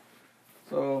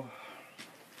So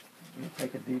you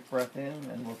take a deep breath in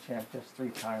and we'll chant just 3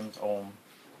 times Om.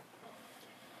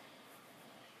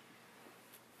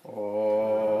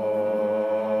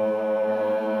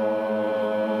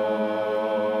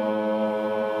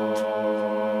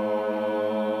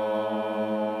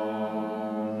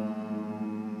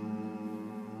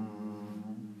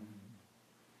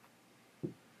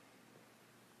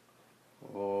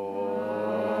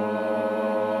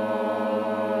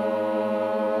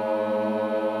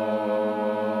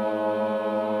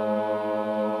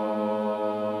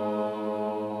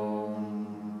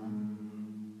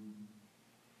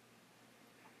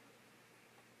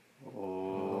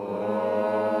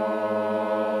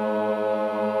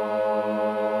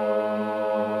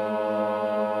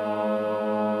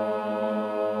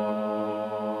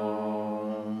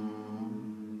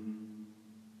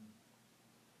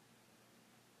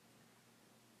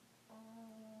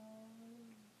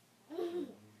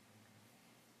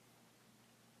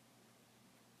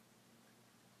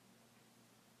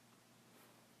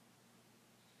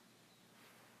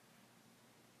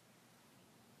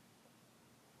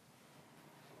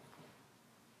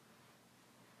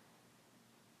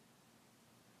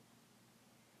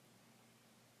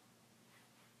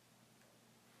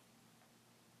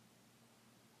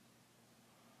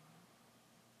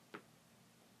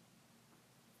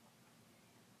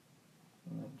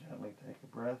 And then gently take a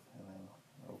breath and then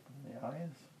open the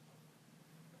eyes.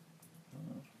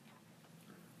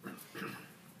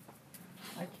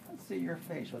 I can't see your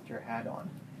face with your hat on.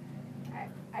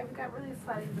 I got really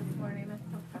sweaty this morning. That's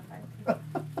so tough.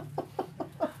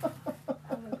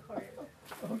 On the court.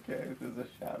 Okay, there's a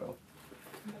shadow.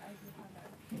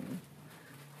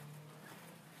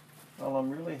 Well, I'm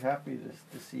really happy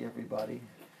to see everybody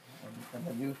and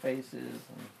the new faces.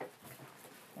 And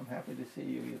I'm happy to see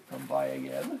you. You've come by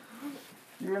again.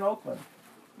 You're in Oakland.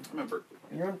 I'm in Berkeley.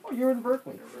 You're in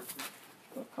Berkeley.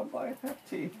 So come by and have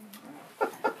tea.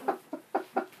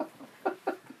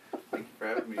 Thank you for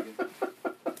having me again.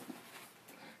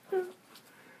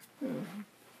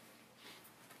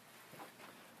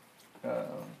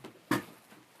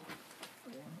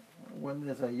 When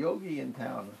there's a yogi in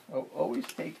town, always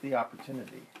take the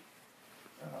opportunity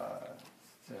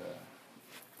to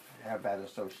have that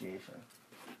association.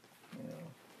 You know.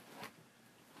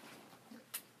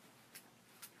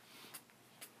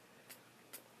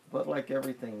 But like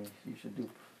everything, you should do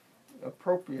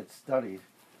appropriate study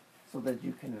so that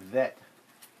you can vet.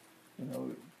 You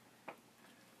know,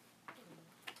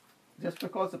 just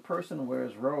because a person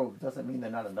wears robes doesn't mean they're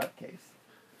not a nutcase.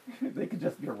 They could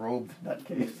just be a robed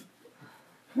nutcase.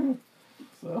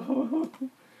 So,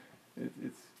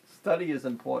 it's study is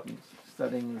important.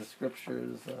 Studying the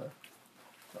scriptures,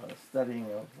 studying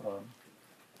of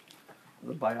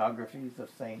the biographies of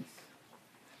saints.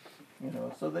 You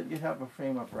know, so that you have a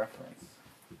frame of reference.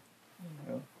 You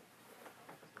know,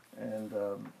 and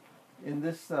in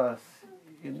this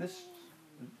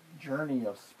journey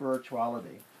of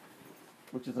spirituality,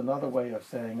 which is another way of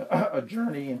saying a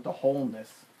journey into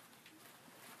wholeness,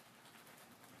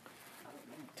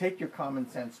 take your common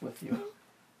sense with you.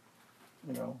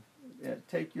 You know,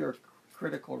 take your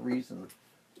critical reason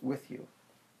with you.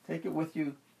 Take it with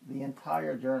you the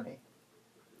entire journey.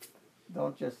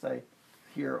 Don't just say,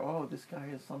 here, oh, this guy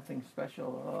is something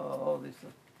special. Oh, there's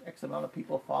X amount of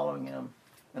people following him.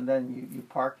 And then you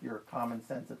park your common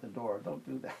sense at the door. Don't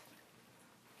do that.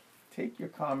 Take your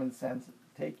common sense,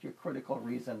 take your critical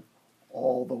reason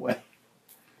all the way.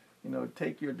 You know,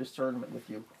 take your discernment with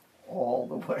you all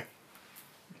the way.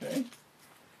 Okay?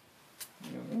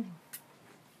 You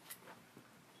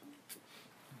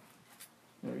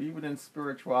know, even in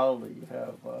spirituality, you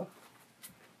have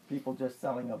people just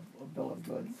selling a bill of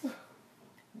goods.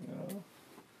 You know,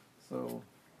 so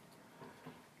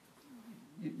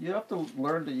you have to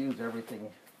learn to use everything.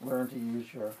 Learn to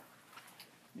use your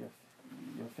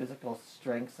physical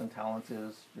strengths and talents,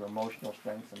 your emotional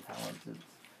strengths and talents,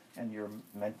 and your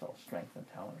mental strength and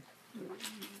talent.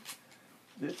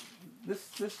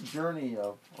 This journey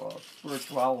of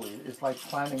spirituality is like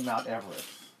climbing Mount Everest.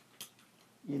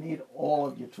 You need all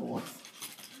of your tools,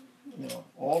 you know,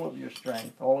 all of your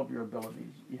strength, all of your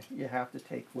abilities. You have to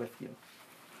take with you.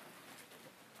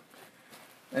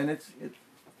 And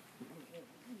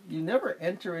you never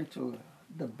enter into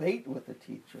debate with the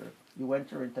teacher. You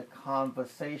enter into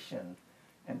conversation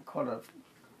and kind of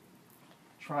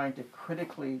trying to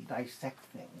critically dissect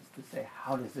things to say,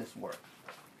 how does this work?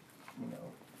 You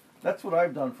know, that's what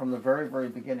I've done from the very, very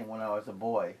beginning when I was a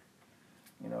boy.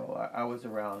 You know, I was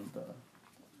around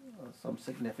some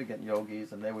significant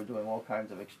yogis, and they were doing all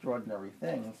kinds of extraordinary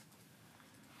things.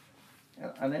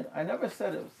 And I never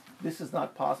said it was, this is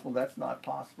not possible, that's not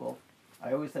possible.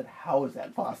 I always said, how is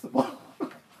that possible?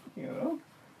 you know?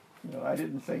 You know, I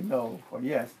didn't say no or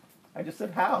yes. I just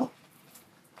said how.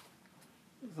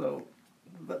 So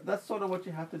that's sort of what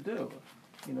you have to do.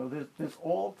 You know, there's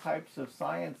all types of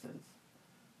sciences.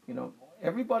 You know,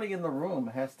 everybody in the room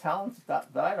has talents that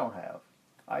I don't have.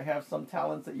 I have some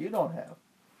talents that you don't have.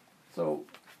 So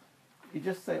you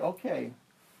just say, okay,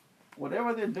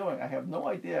 whatever they're doing, I have no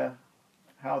idea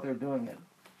how they're doing it.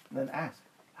 And then ask,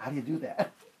 how do you do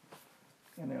that?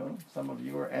 You know, some of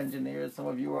you are engineers, some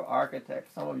of you are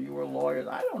architects, some of you are lawyers.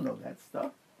 I don't know that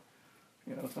stuff.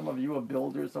 You know, some of you are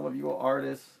builders, some of you are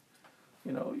artists.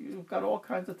 You know, you've got all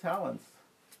kinds of talents.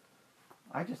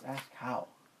 I just ask how.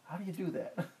 How do you do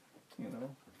that? You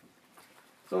know.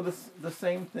 So the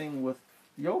same thing with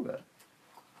yoga.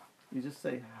 You just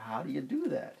say, how do you do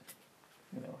that?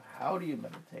 You know, how do you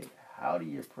meditate? How do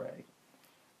you pray?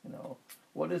 You know,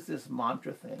 what is this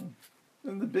mantra thing?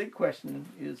 And the big question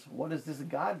is, what is this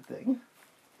God thing?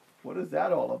 What is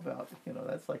that all about? You know,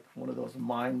 that's like one of those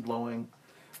mind-blowing,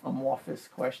 amorphous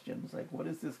questions. Like, what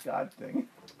is this God thing?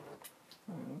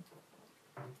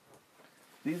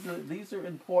 These are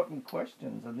important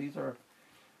questions, and these are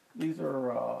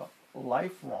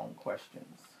lifelong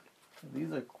questions.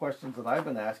 These are questions that I've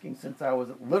been asking since I was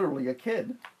literally a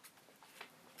kid.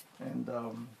 And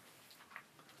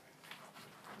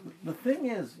the thing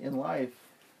is, in life,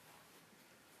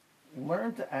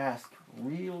 learn to ask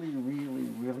really, really,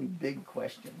 really big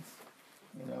questions.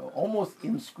 You know, almost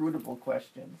inscrutable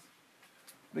questions.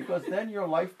 Because then your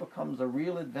life becomes a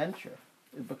real adventure.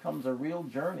 It becomes a real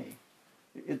journey.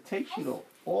 It takes you to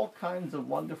all kinds of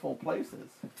wonderful places.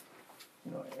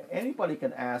 You know, anybody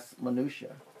can ask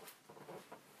minutia.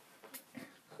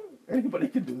 Anybody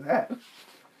can do that.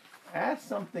 Ask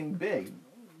something big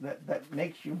that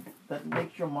makes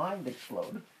your mind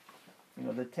explode. You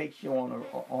know, that takes you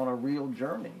on a real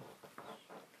journey.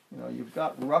 You know, you've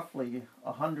got roughly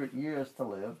 100 years to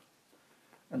live,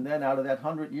 and then out of that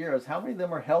 100 years, how many of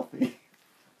them are healthy?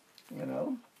 You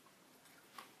know,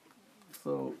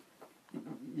 so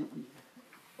you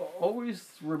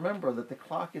always remember that the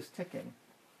clock is ticking.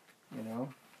 You know,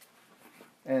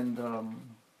 and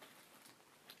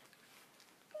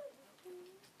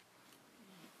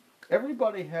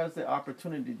everybody has the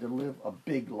opportunity to live a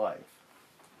big life.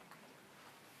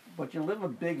 But you live a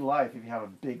big life if you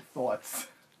have big thoughts.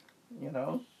 You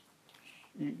know,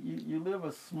 you live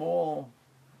a small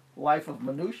life of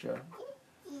minutia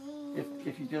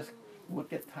if you just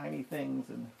look at tiny things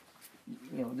and,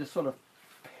 you know, just sort of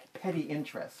petty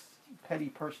interests, petty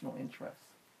personal interests.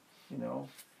 You know,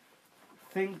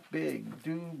 think big,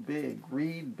 do big,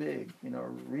 read big. You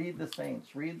know, read the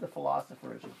saints, read the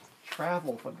philosophers,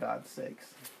 travel for God's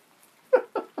sakes.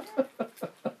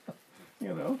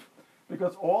 You know,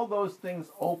 because all those things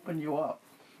open you up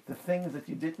to things that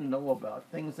you didn't know about,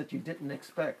 things that you didn't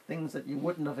expect, things that you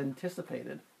wouldn't have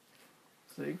anticipated.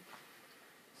 See?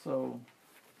 So,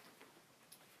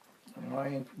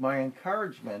 my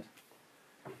encouragement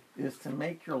is to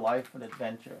make your life an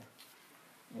adventure.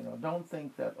 You know, don't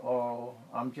think that, oh,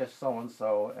 I'm just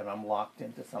so-and-so and I'm locked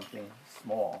into something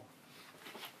small.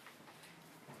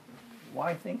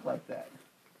 Why think like that?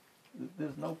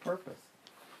 There's no purpose.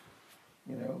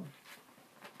 You know,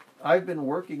 I've been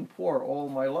working poor all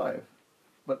my life,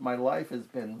 but my life has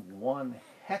been one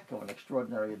heck of an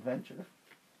extraordinary adventure.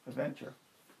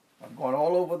 I've gone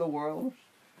all over the world.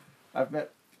 I've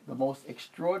met the most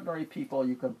extraordinary people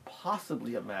you can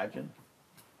possibly imagine,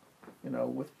 you know,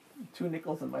 with 2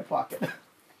 nickels in my pocket.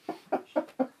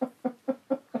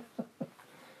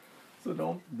 So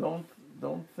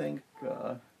don't think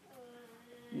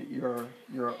your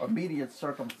immediate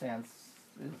circumstances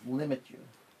limit you.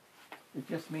 It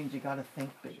just means you got to think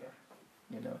bigger.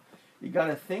 You know, you got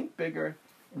to think bigger,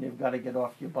 and you've got to get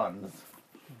off your buns.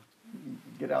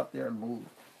 Get out there and move.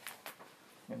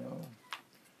 You know,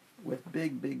 with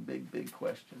big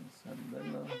questions, and then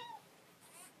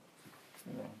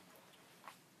you know,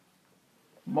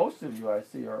 most of you I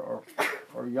see are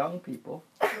young people.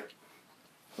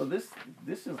 So this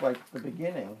is like the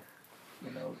beginning.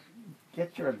 You know,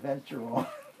 get your adventure on.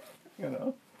 You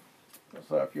know.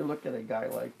 So if you look at a guy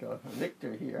like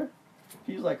Victor here,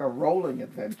 he's like a rolling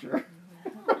adventure.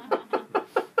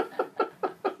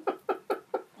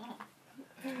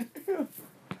 You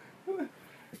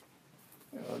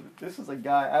know, this is a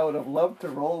guy I would have loved to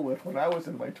roll with when I was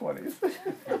in my 20s.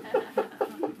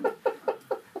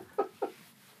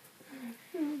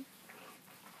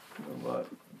 But,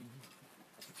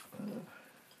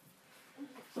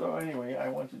 so anyway, I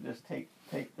want to just take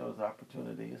those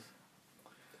opportunities.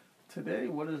 Today,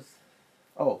 what is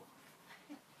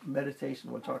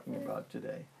meditation we're talking about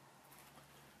today.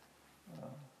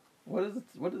 What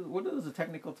is the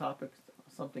technical topic?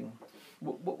 Something.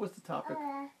 What was the topic?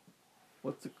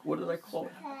 What did I call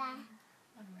it?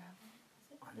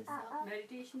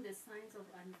 Meditation, the science of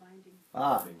unbinding.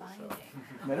 Ah,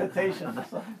 meditation, the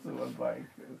science of unbinding.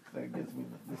 That gives me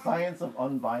the science of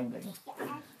unbinding.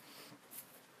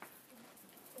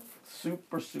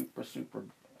 Super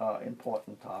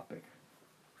important topic.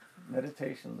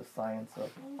 Meditation, the science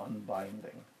of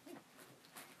unbinding.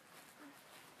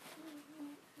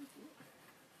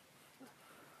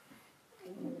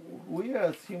 We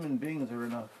as human beings are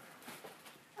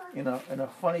in a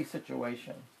funny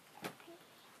situation.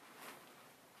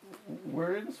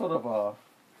 We're in sort of a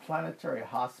planetary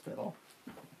hospital,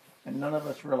 and none of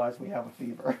us realize we have a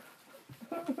fever.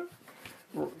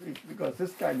 Because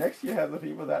this guy next to you has a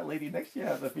fever, that lady next to you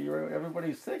has a fever,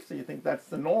 everybody's sick, so you think that's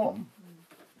the norm.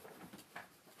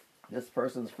 This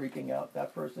person's freaking out,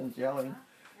 that person's yelling,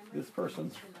 this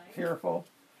person's fearful.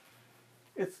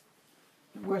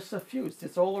 We're suffused,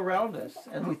 it's all around us,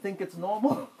 and we think it's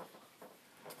normal.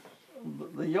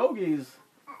 The yogis,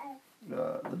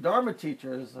 the Dharma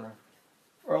teachers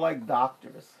are like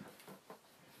doctors.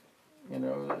 You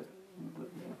know,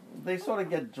 they sort of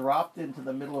get dropped into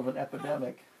the middle of an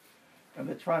epidemic, and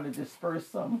they're trying to disperse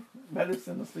some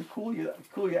medicines to cool you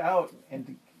out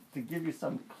and to give you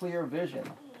some clear vision.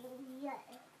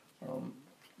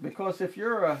 Because if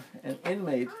you're an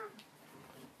inmate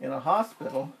in a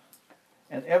hospital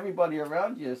and everybody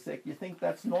around you is sick, you think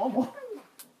that's normal.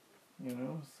 You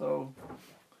know, so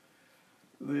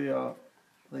the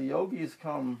yogis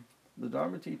come, the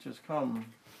Dharma teachers come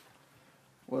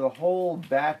with a whole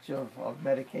batch of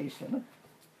medication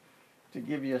to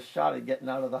give you a shot at getting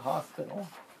out of the hospital.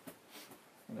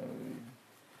 You know,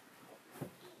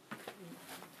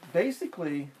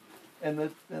 basically, and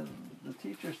the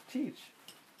teachers teach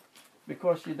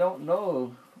because you don't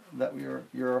know that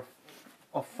you're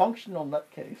a functional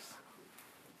nutcase.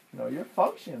 You know, you're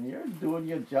functioning, you're doing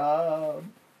your job,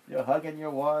 you're hugging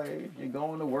your wife, you're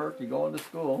going to work, you're going to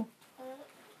school,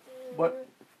 but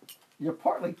you're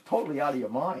partly totally out of your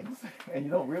minds, and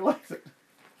you don't realize it.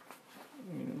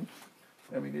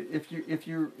 I mean, if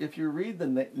you read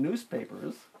the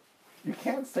newspapers, you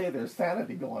can't say there's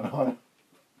sanity going on.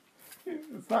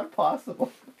 It's not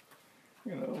possible.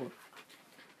 You know,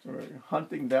 we're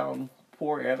hunting down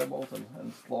poor animals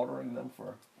and slaughtering them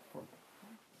for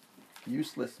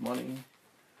useless money.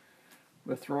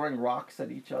 We're throwing rocks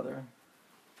at each other.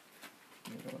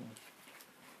 You know,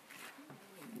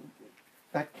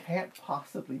 that can't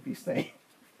possibly be sane.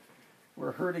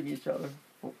 We're hurting each other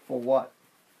for what?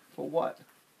 For what?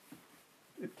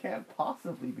 It can't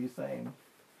possibly be sane.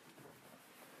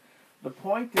 The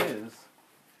point is,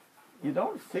 you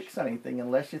don't fix anything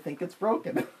unless you think it's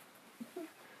broken.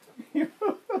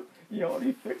 You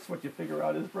only fix what you figure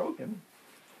out is broken.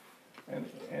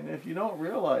 And if you don't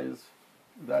realize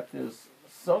that there's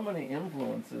so many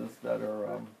influences that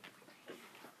are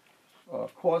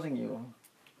causing you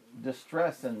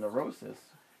distress and neurosis,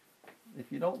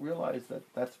 if you don't realize that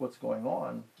that's what's going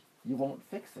on, you won't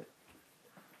fix it.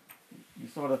 You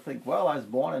sort of think, well, I was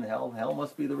born in hell. Hell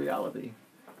must be the reality.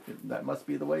 That must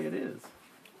be the way it is.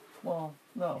 Well,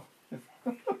 no.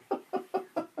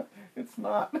 It's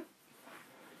not.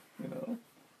 You know,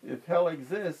 if hell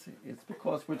exists, it's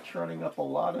because we're churning up a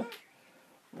lot of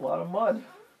mud.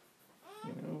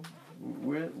 You know,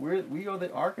 we are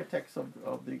the architects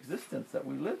of the existence that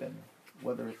we live in,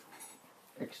 whether it's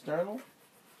external,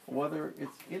 whether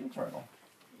it's internal.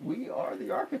 We are the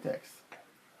architects.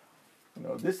 You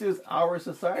know, this is our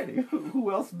society.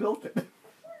 Who else built it?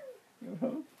 You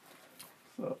know,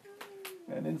 so,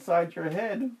 and inside your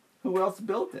head, who else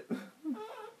built it?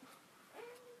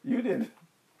 You did.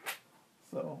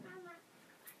 So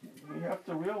we have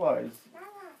to realize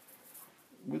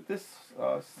with this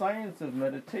science of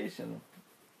meditation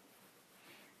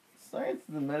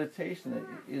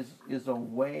is a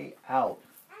way out,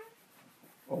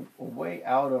 a way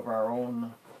out of our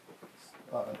own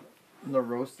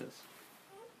neurosis.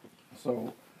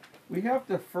 So we have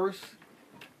to first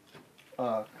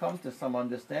come to some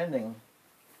understanding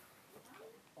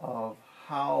of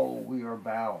how we are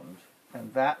bound.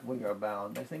 And that we are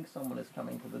bound. I think someone is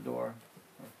coming to the door.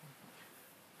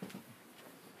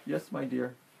 Yes, my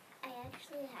dear. I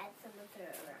actually had someone throw a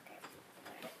rocket.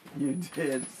 You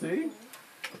did, see?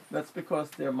 That's because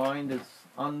their mind is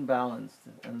unbalanced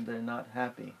and they're not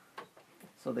happy.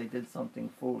 So they did something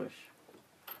foolish.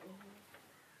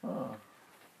 Ah.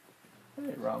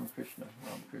 Hey, Ram Krishna.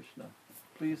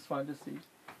 Please find a seat.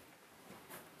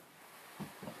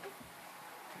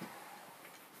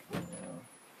 Yeah.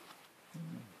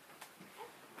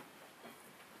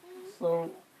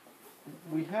 So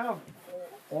we have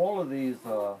all of these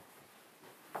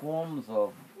forms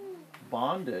of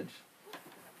bondage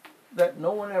that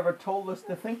no one ever told us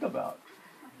to think about.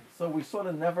 So we sort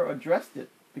of never addressed it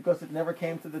because it never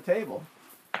came to the table.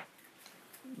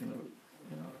 You know,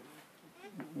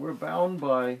 we're bound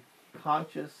by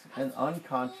conscious and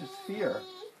unconscious fear.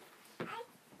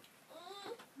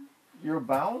 You're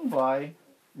bound by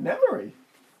memory.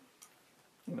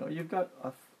 You know, you've got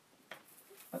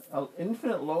an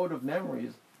infinite load of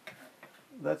memories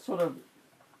that sort of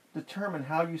determine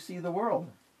how you see the world.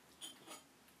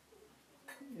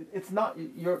 It's not,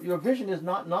 your vision is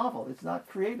not novel, it's not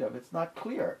creative, it's not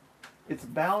clear. It's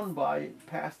bound by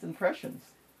past impressions,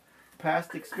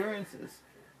 past experiences.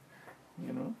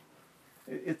 You know,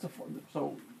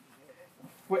 so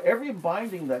for every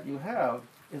binding that you have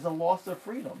is a loss of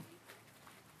freedom.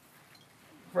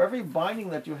 For every binding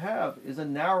that you have is a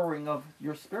narrowing of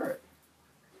your spirit.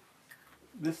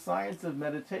 This science of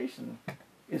meditation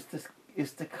is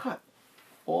to cut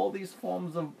all these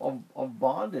forms of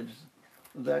bondage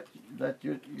that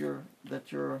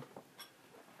you're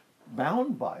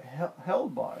bound by,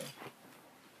 held by.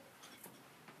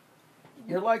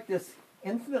 You're like this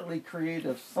infinitely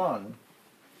creative sun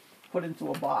put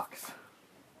into a box.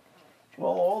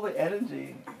 Well, all the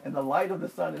energy and the light of the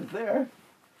sun is there,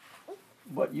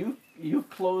 but you've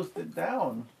closed it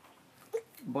down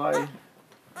by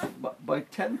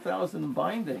 10,000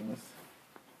 bindings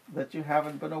that you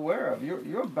haven't been aware of.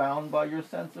 You're bound by your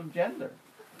sense of gender.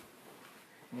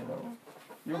 You know,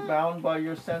 you're bound by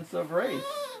your sense of race.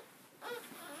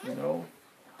 You know,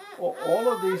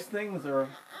 all of these things are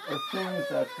things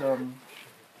that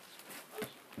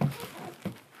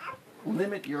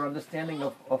limit your understanding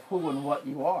of who and what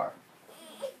you are.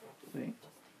 See?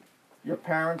 Your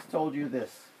parents told you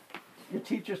this. Your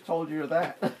teachers told you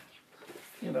that.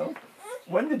 You know?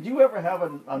 When did you ever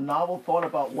have a novel thought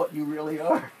about what you really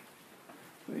are?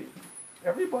 See?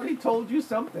 Everybody told you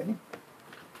something.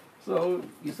 So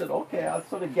you said, okay, I'll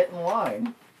sort of get in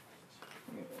line.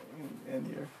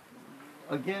 And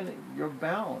you're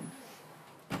bound.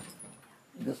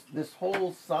 This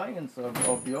whole science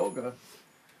of yoga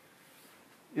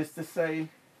is to say,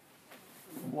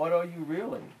 what are you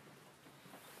really?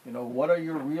 You know, what are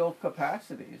your real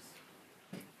capacities?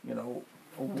 You know,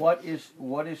 what is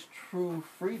true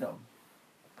freedom?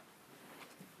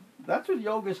 That's what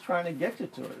yoga is trying to get you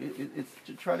to. It's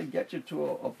to try to get you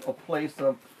to a place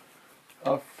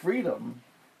of freedom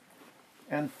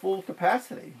and full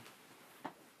capacity.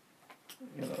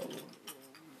 You know,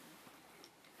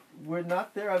 we're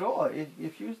not there at all.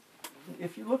 If you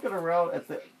look around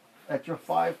at your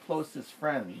 5 closest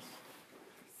friends,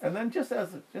 and then just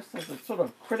as a sort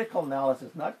of critical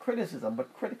analysis, not criticism,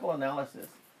 but critical analysis,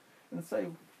 and say,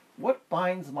 what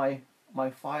binds my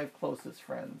 5 closest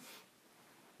friends?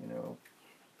 You know,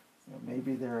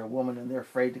 maybe they're a woman and they're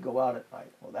afraid to go out at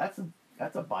night. Well, that's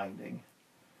a binding.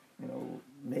 You know,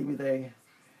 maybe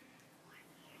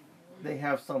they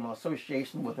have some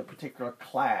association with a particular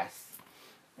class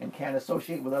and can't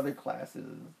associate with other classes.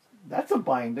 That's a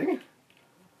binding.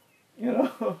 You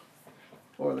know,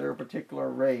 or their particular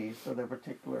race or their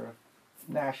particular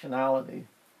nationality.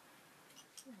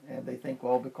 And they think,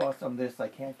 well, because I'm this, I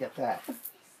can't get that.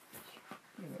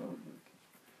 You know,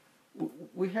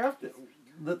 we have to,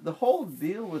 the whole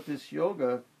deal with this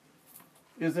yoga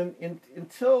is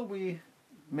until we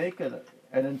make an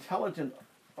intelligent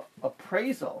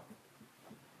appraisal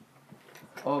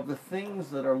of the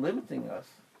things that are limiting us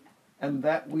and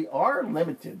that we are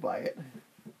limited by it,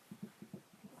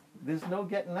 there's no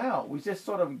getting out. We just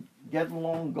sort of get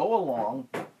along, go along,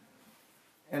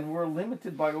 and we're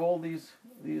limited by all these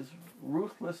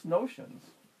ruthless notions.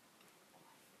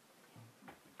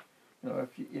 You know,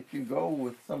 if you go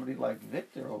with somebody like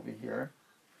Victor over here,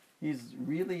 he's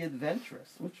really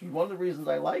adventurous, which is one of the reasons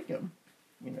I like him.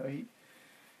 You know,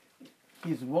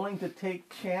 he's willing to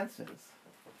take chances.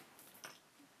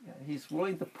 Yeah, he's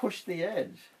willing to push the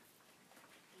edge.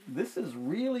 This is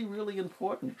really, really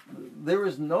important. There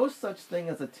is no such thing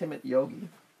as a timid yogi.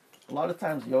 A lot of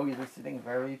times yogis are sitting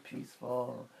very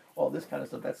peaceful, all this kind of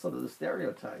stuff. That's sort of the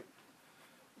stereotype.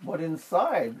 But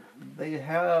inside, they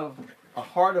have a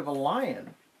heart of a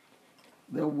lion.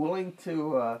 They're willing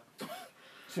to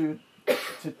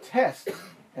test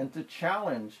and to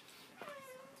challenge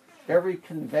every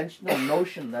conventional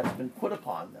notion that's been put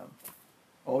upon them.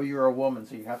 Oh, you're a woman,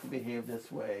 so you have to behave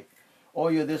this way. Oh,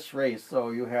 you're this race,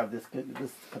 so you have this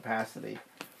capacity.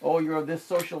 Oh, you're this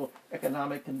social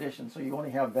economic condition, so you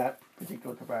only have that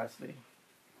particular capacity.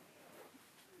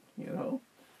 You know?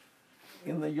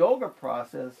 In the yoga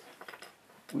process,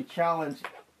 we challenge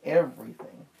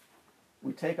everything.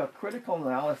 We take a critical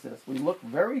analysis. We look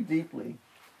very deeply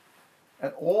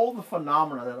at all the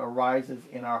phenomena that arises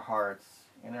in our hearts,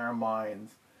 in our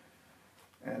minds,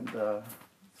 and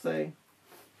say,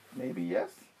 maybe yes,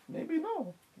 maybe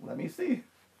no. Let me see.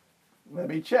 Let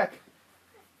me check.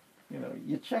 You know,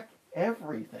 you check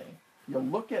everything. You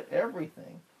look at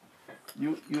everything.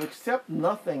 You accept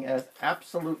nothing as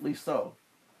absolutely so.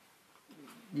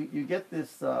 You get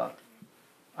this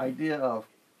idea of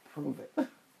prove it.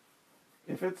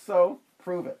 If it's so,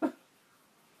 prove it.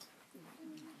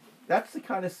 That's the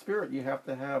kind of spirit you have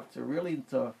to really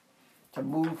to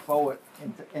move forward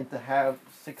and to have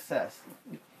success.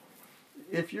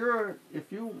 If you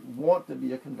want to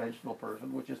be a conventional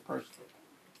person, which is personal,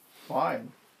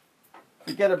 fine.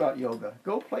 Forget about yoga.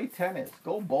 Go play tennis.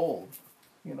 Go bowl.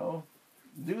 You know,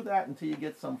 do that until you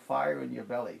get some fire in your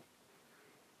belly.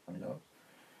 You know,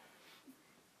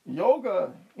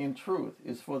 yoga, in truth,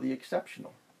 is for the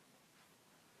exceptional.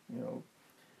 You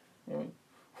know,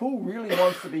 who really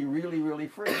wants to be really, really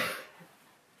free?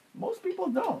 Most people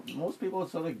don't. Most people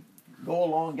sort of go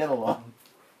along, get along.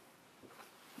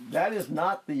 That is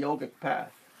not the yogic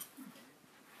path.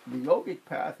 The yogic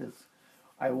path is,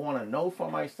 I want to know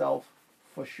for myself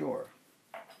for sure.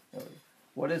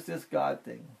 What is this God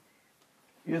thing?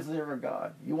 Is there a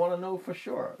God? You want to know for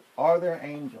sure. Are there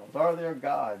angels? Are there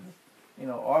gods? You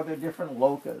know, are there different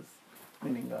lokas,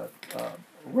 meaning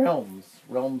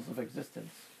realms of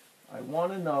existence? I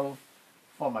want to know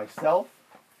for myself,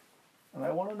 and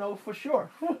I want to know for sure.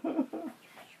 You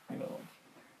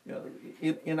know,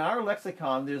 in our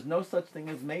lexicon, there's no such thing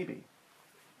as maybe.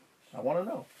 I want to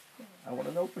know. I want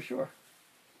to know for sure.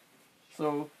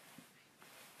 So,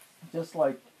 just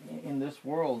like in this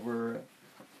world,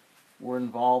 we're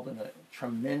involved in a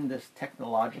tremendous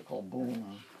technological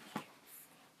boom,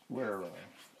 where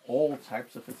all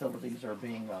types of facilities are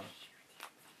being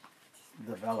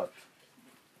developed.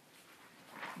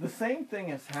 The same thing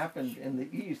has happened in the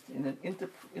East in an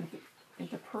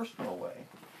interpersonal way,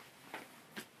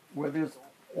 where there's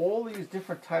all these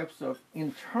different types of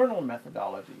internal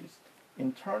methodologies,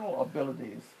 internal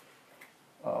abilities,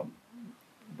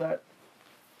 that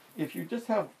if you just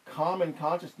have common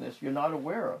consciousness, you're not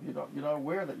aware of. You're not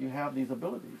aware that you have these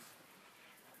abilities.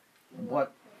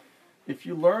 But if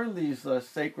you learn these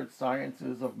sacred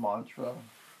sciences of mantra,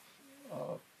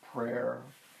 prayer,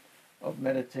 of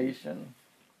meditation,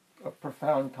 of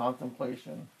profound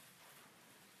contemplation,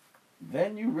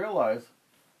 then you realize,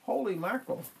 holy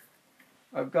mackerel,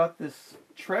 I've got this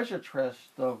treasure chest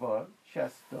of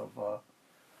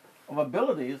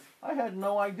abilities. I had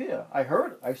no idea.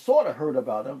 I sort of heard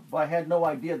about them, but I had no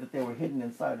idea that they were hidden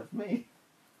inside of me.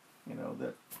 You know,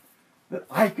 that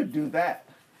I could do that.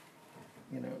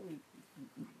 You know,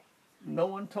 no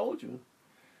one told you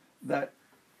that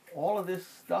all of this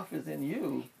stuff is in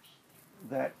you,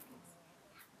 that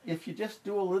if you just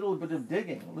do a little bit of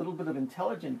digging, a little bit of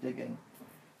intelligent digging,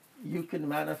 you can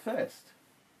manifest,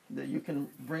 that you can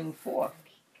bring forth.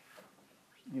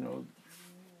 You know,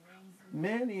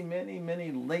 many, many,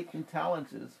 many latent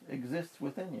talents exist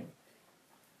within you.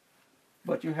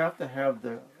 But you have to have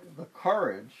the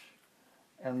courage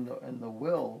and the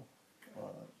will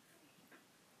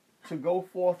to go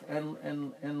forth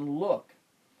and look,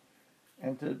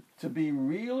 and to be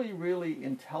really, really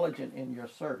intelligent in your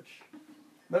search.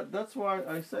 That's why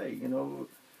I say, you know,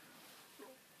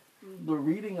 the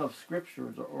reading of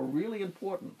scriptures are really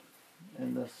important,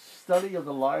 and the study of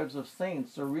the lives of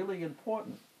saints are really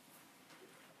important,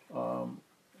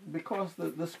 because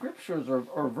the scriptures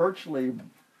are virtually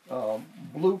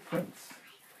blueprints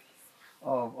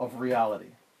of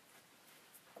reality,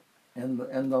 and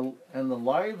the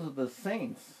lives of the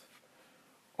saints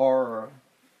are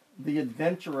the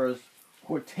adventurers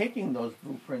who are taking those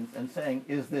blueprints and saying,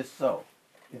 is this so?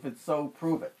 If it's so,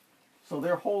 prove it. So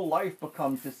their whole life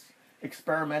becomes this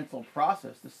experimental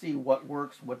process to see what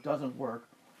works, what doesn't work.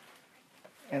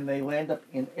 And they land up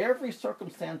in every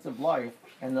circumstance of life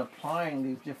and applying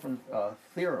these different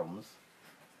theorems.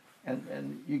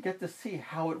 And you get to see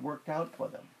how it worked out for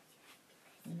them.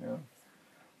 You know?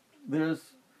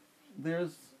 There's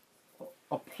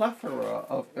a plethora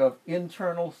of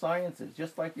internal sciences.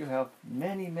 Just like you have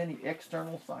many, many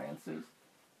external sciences,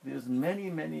 there's many,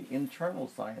 many internal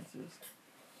sciences.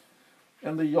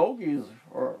 And the yogis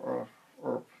are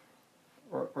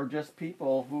just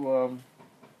people who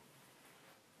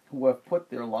have put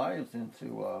their lives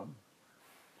into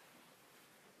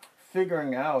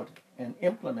figuring out and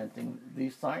implementing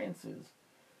these sciences.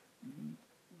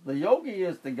 The yogi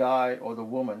is the guy or the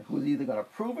woman who's either going to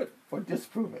prove it or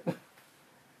disprove it.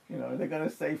 You know, they're going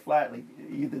to say flatly,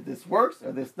 either this works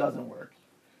or this doesn't work.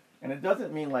 And it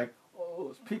doesn't mean like,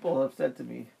 people have said to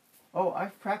me, "Oh,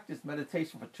 I've practiced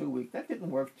meditation for 2 weeks. That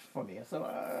didn't work for me, so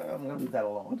I'm going to leave that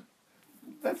alone."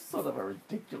 That's sort of a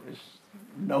ridiculous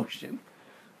notion.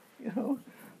 You know,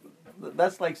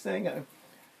 that's like saying,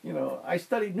 I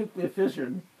studied nuclear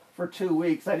fission for 2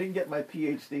 weeks. I didn't get my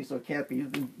PhD, so it can't be.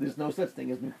 There's no such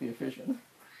thing as nuclear fission.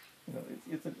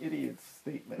 It's an idiot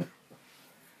statement.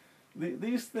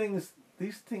 These things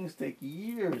take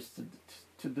years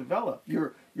to develop.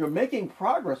 You're making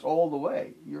progress all the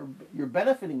way. You're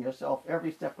benefiting yourself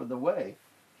every step of the way.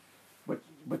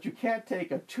 But you can't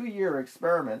take a 2-year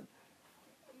experiment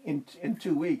in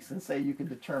 2 weeks and say you can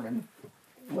determine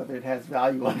whether it has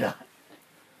value or not.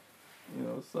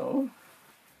 So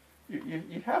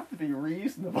you have to be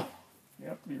reasonable. You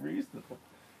have to be reasonable.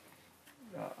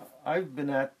 I've been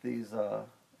at these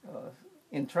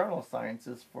internal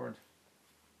sciences for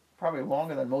probably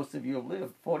longer than most of you have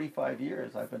lived. 45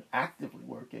 years I've been actively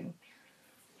working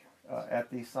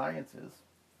at these sciences.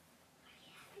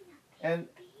 And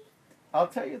I'll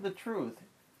tell you the truth,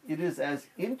 it is as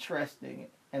interesting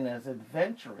and as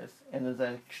adventurous and as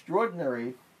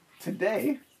extraordinary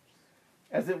today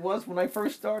as it was when I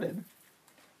first started.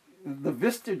 The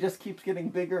vista just keeps getting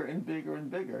bigger and bigger and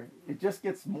bigger. It just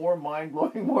gets more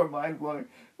mind-blowing, more mind-blowing,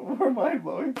 more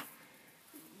mind-blowing.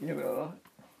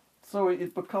 So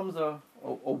it becomes a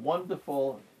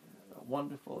wonderful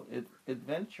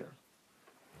adventure.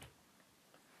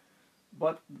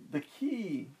 But the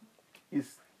key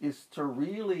is to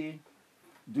really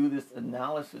do this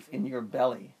analysis in your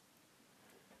belly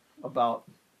about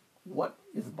what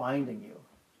is binding you.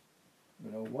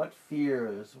 What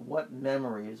fears, what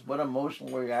memories, what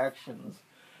emotional reactions,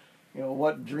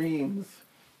 what dreams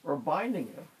are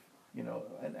binding you.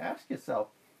 And ask yourself,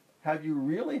 have you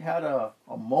really had a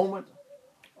moment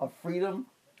of freedom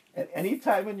at any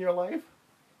time in your life?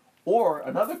 Or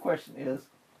another question is,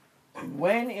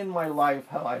 when in my life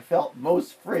have I felt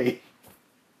most free?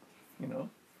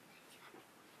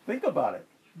 Think about it.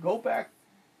 Go back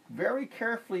very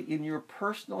carefully in your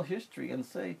personal history and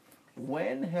say,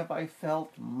 when have I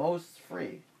felt most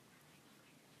free?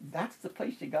 That's the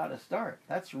place you got to start.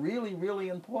 That's really, really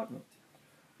important.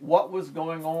 What was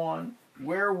going on?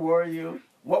 Where were you?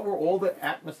 What were all the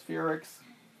atmospherics?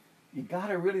 You got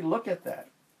to really look at that.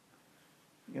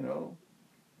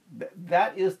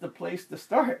 That is the place to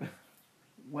start.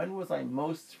 When was I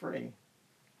most free?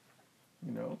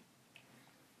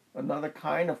 Another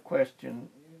kind of question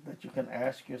that you can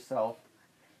ask yourself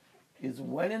is,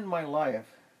 when in my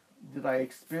life did I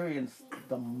experience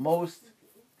the most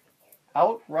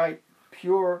outright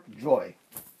pure joy?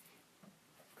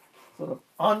 Sort of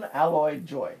unalloyed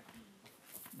joy.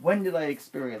 When did I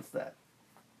experience that?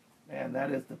 Man,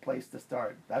 that is the place to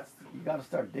start. You got to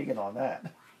start digging on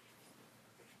that.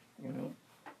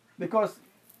 Because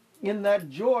in that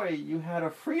joy you had a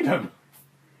freedom.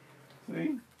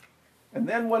 See? And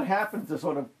then what happens to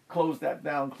sort of close that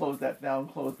down, close that down,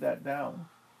 close that down?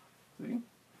 See?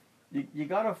 You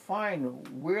got to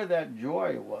find where that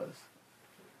joy was,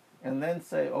 and then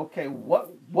say, okay,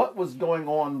 what was going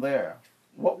on there?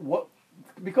 What?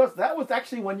 Because that was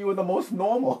actually when you were the most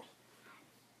normal.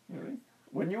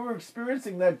 When you were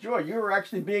experiencing that joy, you were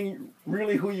actually being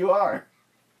really who you are.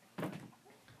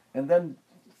 And then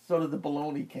sort of the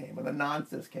baloney came, and the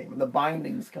nonsense came, and the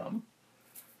bindings come.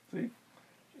 See?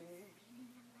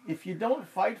 If you don't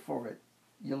fight for it,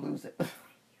 you lose it.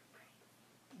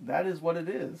 That is what it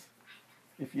is.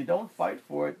 If you don't fight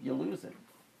for it, you lose it.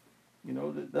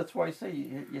 That's why I say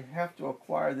you have to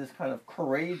acquire this kind of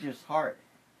courageous heart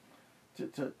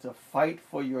to fight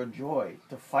for your joy,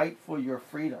 to fight for your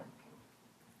freedom.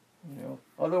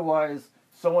 Otherwise,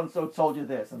 so-and-so told you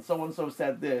this, and so-and-so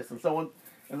said this,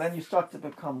 and then you start to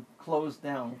become closed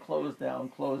down,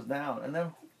 and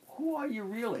then who are you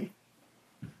really?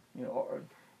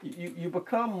 You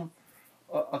become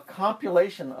a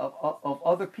compilation of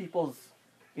other people's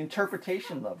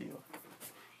interpretation of you.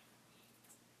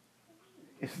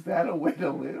 Is that a way to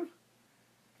live?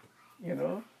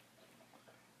 You're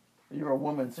a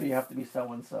woman, so you have to be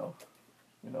so-and-so.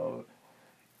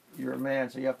 You're a man,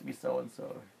 so you have to be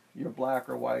so-and-so. You're black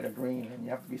or white or green, and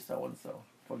you have to be so-and-so.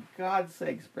 For God's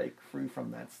sakes, break free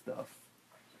from that stuff.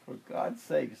 For God's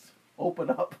sakes, open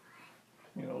up.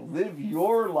 Live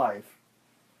your life.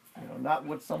 Not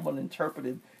what someone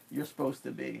interpreted you're supposed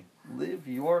to be. Live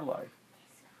your life.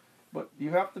 But you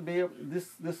have to be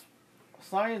this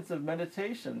science of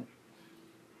meditation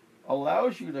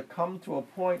allows you to come to a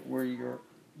point where you're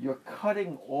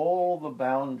cutting all the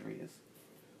boundaries,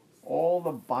 all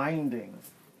the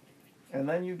bindings, and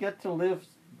then you get to live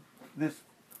this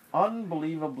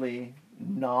unbelievably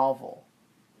novel,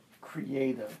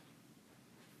 creative,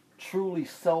 truly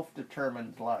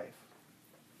self-determined life.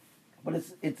 But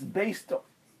it's based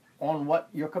on what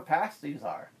your capacities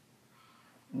are,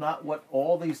 not what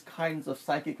all these kinds of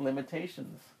psychic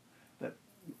limitations that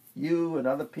you and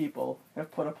other people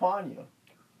have put upon you.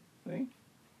 See?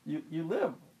 You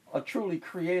live a truly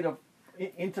creative,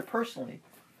 interpersonally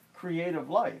creative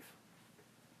life.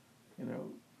 You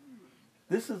know,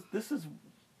 this is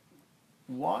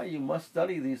why you must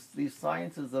study these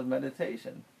sciences of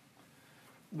meditation.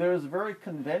 There's very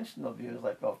conventional views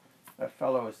like, oh, that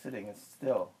fellow is sitting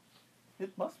still.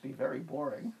 It must be very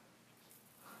boring.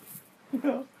 You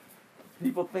know,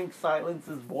 people think silence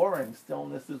is boring,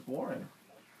 stillness is boring.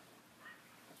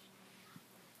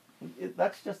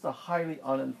 That's just a highly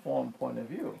uninformed point of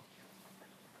view.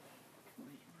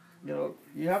 You know,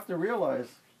 you have to realize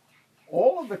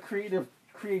all of the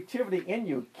creativity in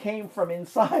you came from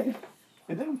inside.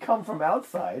 It didn't come from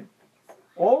outside.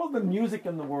 All of the music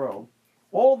in the world,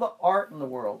 all the art in the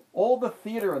world, all the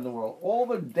theater in the world, all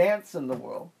the dance in the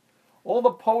world, all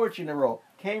the poetry in the world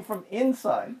came from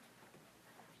inside.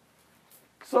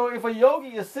 So if a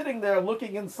yogi is sitting there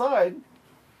looking inside,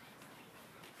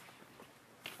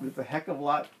 there's a heck of a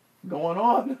lot going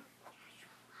on.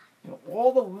 You know,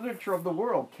 all the literature of the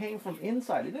world came from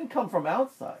inside. It didn't come from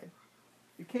outside.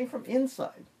 It came from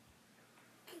inside.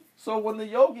 So when the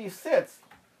yogi sits,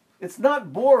 it's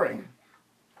not boring.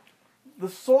 The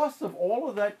source of all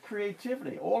of that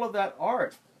creativity, all of that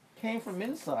art came from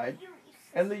inside,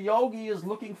 and the yogi is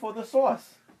looking for the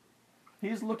source.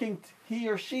 He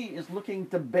or she is looking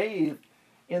to bathe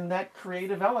in that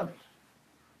creative element.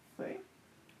 See?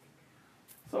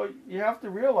 So you have to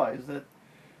realize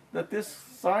that this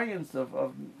science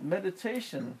of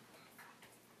meditation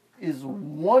is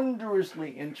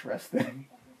wondrously interesting.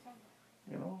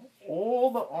 You know, all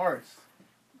the arts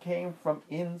came from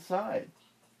inside.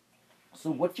 So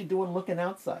what you doing looking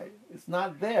outside? It's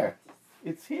not there.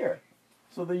 It's here.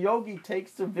 So the yogi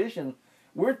takes the vision.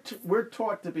 We're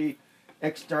taught to be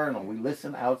external. We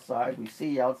listen outside. We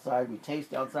see outside. We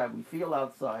taste outside. We feel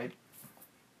outside.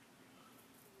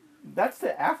 That's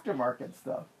the aftermarket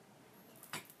stuff.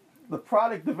 The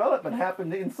product development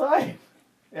happened inside.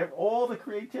 All the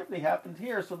creativity happened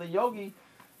here. So the yogi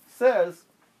says,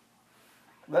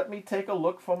 let me take a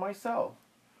look for myself.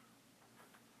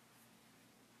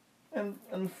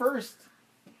 And first,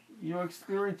 you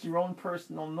experience your own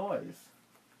personal noise,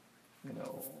 you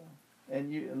know,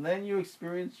 and then you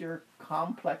experience your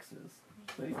complexes.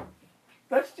 See,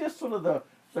 that's just sort of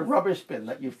the rubbish bin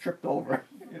that you've tripped over.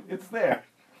 It's there.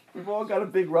 We've all got a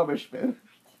big rubbish bin.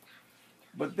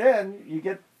 But then you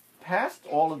get past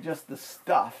all of just the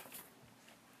stuff,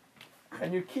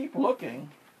 and you keep looking.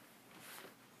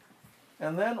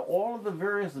 And then all of the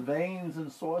various veins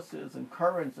and sources and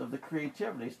currents of the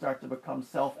creativity start to become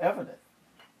self-evident.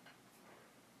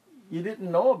 You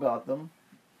didn't know about them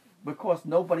because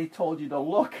nobody told you to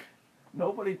look.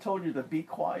 Nobody told you to be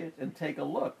quiet and take a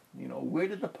look. You know, where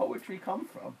did the poetry come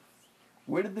from?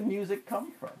 Where did the music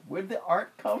come from? Where did the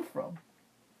art come from?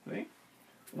 See?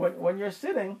 When you're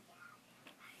sitting,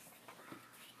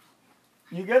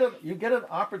 you get an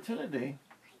opportunity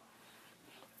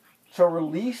to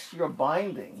release your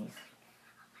bindings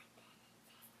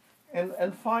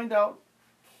and find out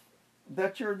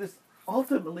that you're this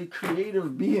ultimately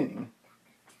creative being,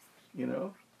 you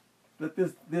know, that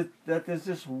there's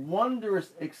this wondrous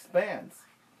expanse,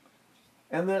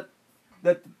 and that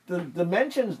the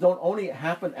dimensions don't only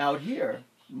happen out here,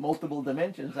 multiple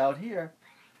dimensions out here,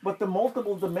 but the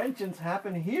multiple dimensions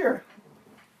happen here.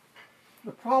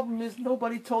 The problem is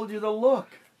nobody told you to look.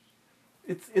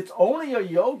 It's only a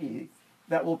yogi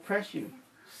that will press you.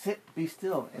 Sit, be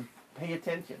still, and pay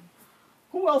attention.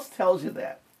 Who else tells you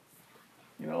that?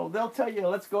 You know, they'll tell you,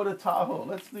 let's go to Tahoe,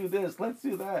 let's do this, let's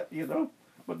do that, you know.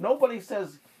 But nobody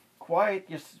says, quiet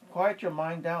your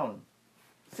mind down.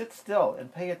 Sit still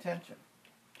and pay attention.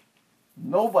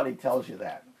 Nobody tells you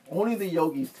that. Only the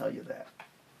yogis tell you that.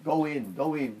 Go in,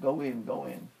 go in, go in, go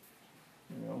in.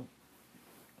 You know.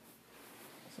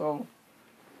 So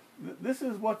these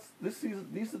are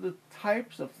the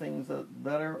types of things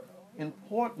that are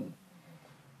important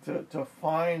to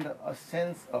find a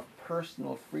sense of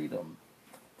personal freedom,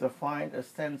 to find a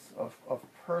sense of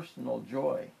personal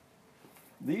joy.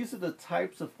 These are the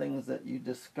types of things that you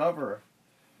discover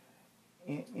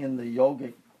in the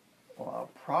yogic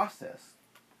process.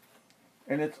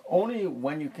 And it's only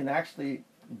when you can actually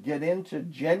get into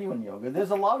genuine yoga.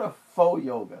 There's a lot of faux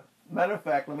yoga. Matter of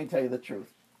fact, let me tell you the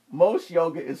truth. Most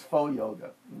yoga is faux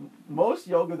yoga. Most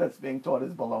yoga that's being taught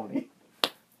is baloney.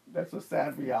 That's a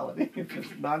sad reality. It's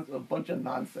just a bunch of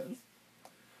nonsense.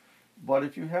 But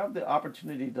if you have the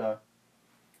opportunity to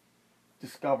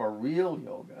discover real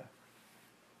yoga,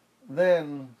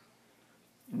 then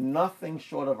nothing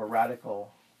short of a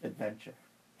radical adventure.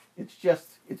 It's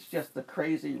just a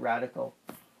crazy, radical,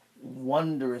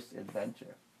 wondrous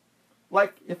adventure.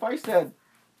 Like if I said,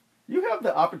 you have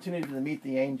the opportunity to meet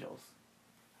the angels,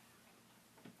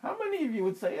 how many of you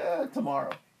would say,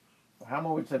 tomorrow? Or how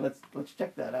many would say, let's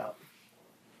check that out?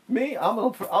 Me,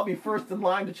 I'll be first in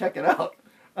line to check it out.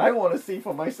 I want to see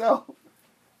for myself.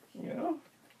 You know,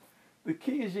 the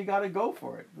key is you got to go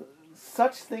for it.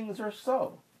 Such things are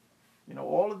so. You know,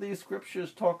 all of these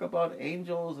scriptures talk about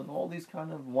angels and all these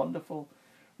kind of wonderful,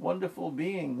 wonderful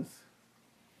beings.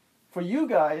 For you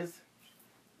guys,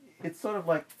 it's sort of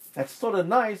like, that's sort of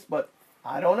nice, but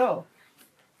I don't know.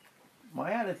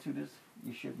 My attitude is,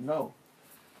 you should know.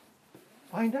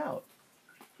 Find out.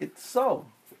 It's so.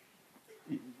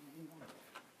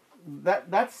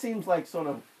 That seems like sort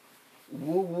of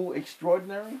woo-woo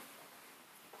extraordinary.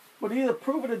 But either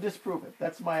prove it or disprove it.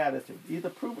 That's my attitude. Either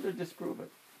prove it or disprove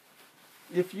it.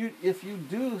 If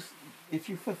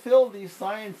you fulfill these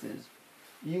sciences,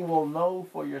 you will know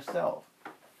for yourself.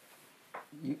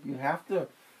 You have to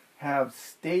have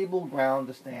stable ground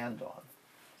to stand on.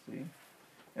 See?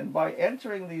 And by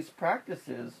entering these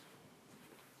practices,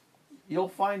 you'll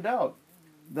find out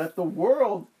that the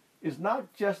world is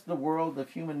not just the world of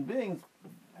human beings.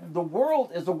 The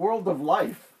world is a world of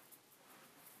life.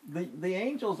 The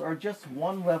angels are just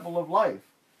one level of life.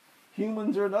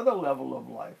 Humans are another level of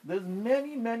life. There's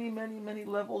many, many, many, many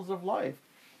levels of life.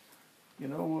 You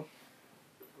know,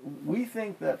 we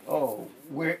think that, oh,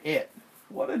 we're it.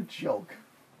 What a joke.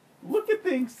 Look at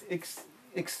the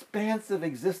expansive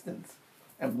existence.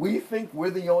 And we think we're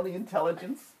the only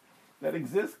intelligence that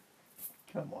exists?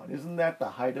 Come on, isn't that the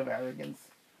height of arrogance?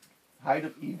 Height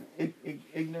of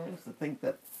ignorance to think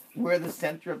that we're the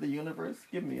center of the universe?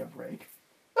 Give me a break.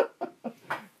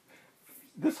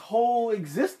 This whole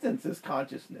existence is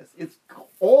consciousness. It's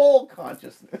all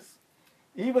consciousness.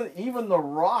 Even the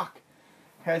rock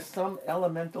has some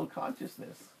elemental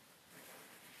consciousness.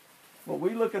 But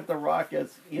we look at the rock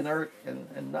as inert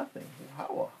and nothing.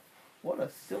 What a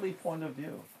silly point of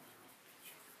view.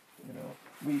 You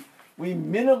know, we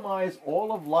minimize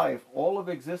all of life, all of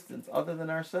existence, other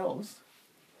than ourselves.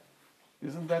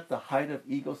 Isn't that the height of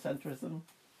egocentrism?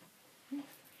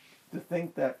 To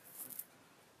think that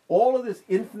all of this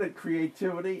infinite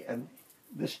creativity and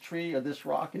this tree or this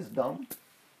rock is dumb?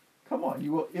 Come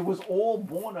on, it was all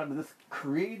born out of this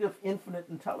creative, infinite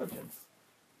intelligence.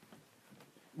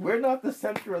 We're not the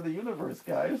center of the universe,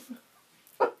 guys.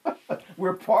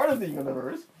 We're part of the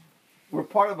universe. We're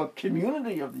part of a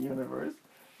community of the universe,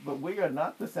 but we are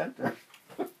not the center.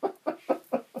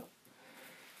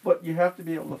 But you have to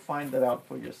be able to find that out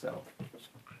for yourself.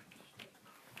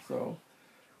 So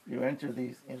you enter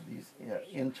these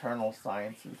internal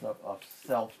sciences of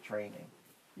self-training.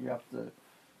 You have to,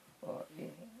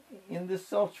 in this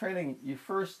self-training, you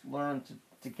first learn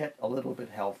to get a little bit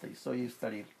healthy. So you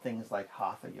study things like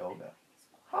Hatha Yoga.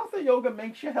 Hatha Yoga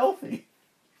makes you healthy.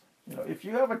 You know, if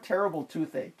you have a terrible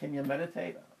toothache, can you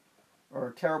meditate? Or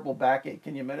a terrible backache,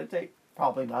 can you meditate?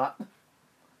 Probably not.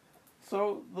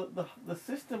 So the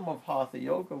system of Hatha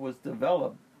Yoga was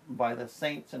developed by the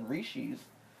saints and rishis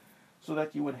so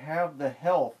that you would have the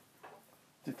health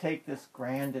to take this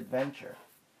grand adventure.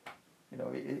 You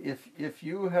know, if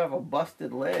you have a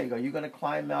busted leg, are you going to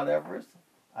climb Mount Everest?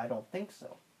 I don't think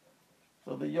so.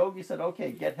 So the yogi said,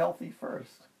 okay, get healthy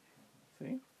first.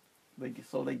 See?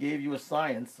 So they gave you a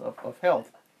science of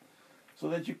health so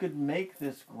that you could make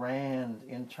this grand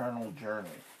internal journey.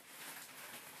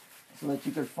 So that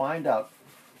you could find out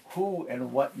who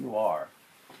and what you are.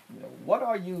 You know, what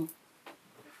are you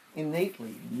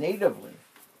innately, natively?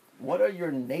 What are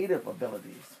your native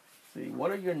abilities? See,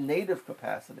 what are your native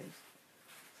capacities?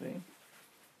 See?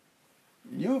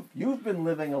 You've been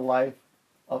living a life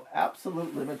of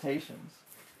absolute limitations.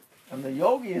 And the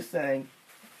yogi is saying,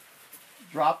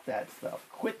 drop that stuff,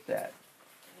 quit that.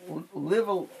 Live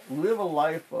a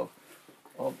life of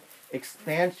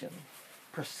expansion,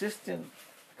 persistent,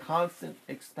 constant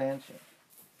expansion.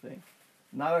 See?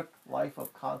 Not a life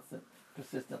of constant,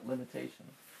 persistent limitation.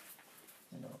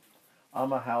 You know,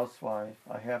 I'm a housewife,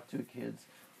 I have 2 kids,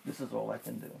 this is all I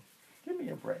can do. Give me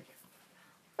a break.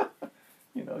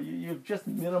 You know, you've just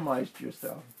minimized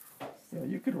yourself. You know,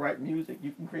 you can write music,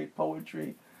 you can create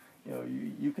poetry, you know,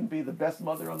 you can be the best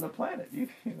mother on the planet. You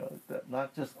know,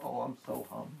 not just, oh, I'm so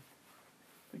hum.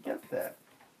 Forget that.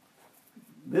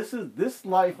 This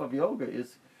life of yoga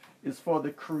is for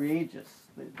the courageous,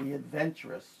 the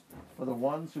adventurous, for the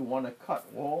ones who want to cut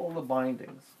all the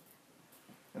bindings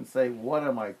and say, what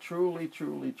am I truly,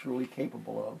 truly, truly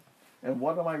capable of? And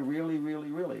what am I really, really,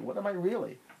 really? What am I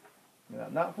really? You know,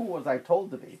 not who was I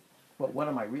told to be, but what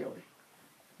am I really?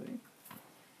 See?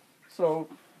 So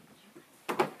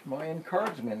my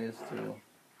encouragement is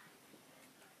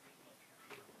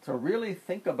to really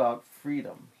think about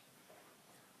freedom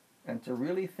and to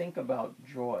really think about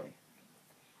joy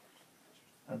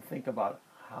and think about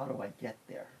how do I get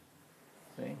there.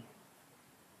 See?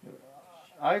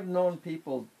 I've known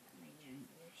people,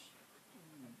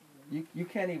 you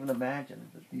can't even imagine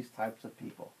these types of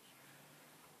people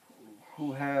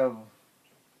who have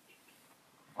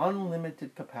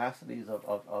unlimited capacities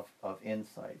of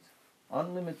insight,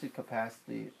 unlimited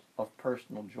capacity of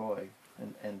personal joy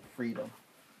and freedom.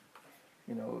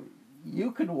 You know,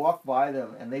 you could walk by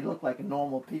them and they look like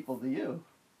normal people to you,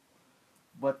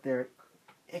 but they're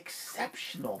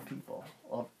exceptional people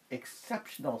of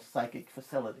exceptional psychic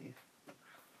facility.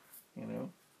 You know,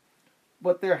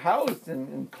 but they're housed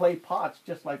in clay pots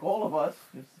just like all of us,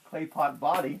 just a clay pot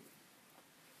body.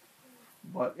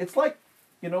 But it's like,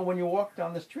 you know, when you walk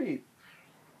down the street,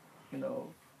 you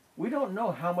know, we don't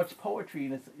know how much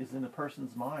poetry is in a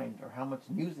person's mind or how much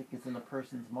music is in a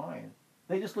person's mind.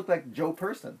 They just look like Joe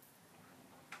Person.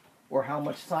 Or how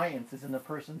much science is in a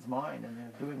person's mind and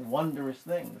they're doing wondrous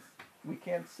things. We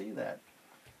can't see that.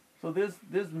 So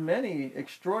there's many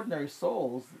extraordinary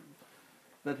souls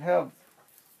that have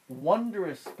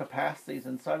wondrous capacities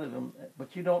inside of them,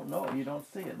 but you don't know, you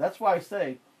don't see it. That's why I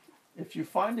say, if you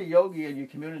find a yogi in your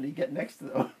community, get next to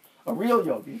them, a real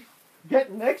yogi,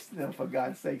 get next to them for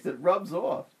God's sakes. It rubs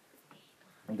off.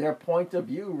 And their point of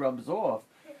view rubs off.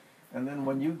 And then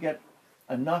when you get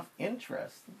enough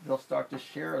interest, they'll start to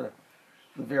share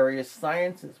the various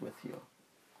sciences with you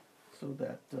so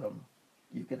that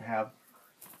you can have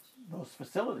those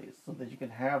facilities, so that you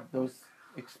can have those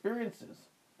experiences.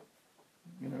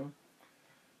 You know,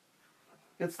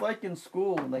 it's like in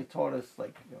school when they taught us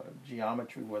like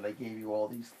geometry, where they gave you all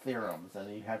these theorems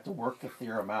and you had to work the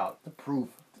theorem out to prove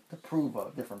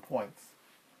different points.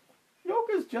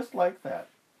 Yoga is just like that.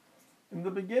 In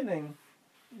the beginning,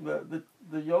 the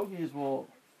yogis will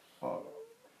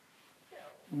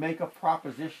make a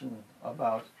proposition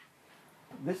about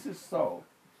this is so.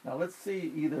 Now let's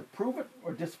see, either prove it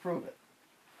or disprove it.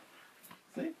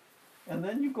 See? And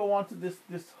then you go on to this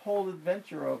whole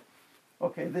adventure of,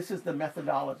 okay, this is the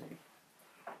methodology.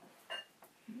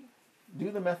 Do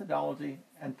the methodology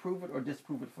and prove it or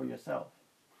disprove it for yourself.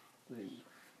 See?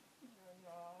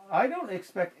 I don't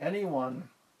expect anyone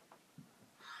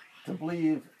to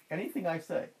believe anything I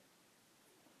say.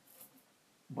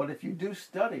 But if you do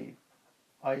study,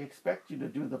 I expect you to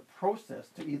do the process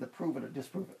to either prove it or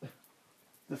disprove it.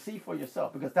 To see for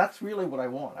yourself, because that's really what I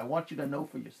want. I want you to know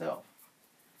for yourself.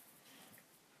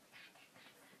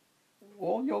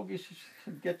 All yogis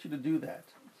should get you to do that,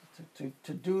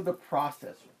 to do the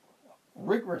process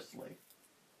rigorously,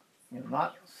 you know,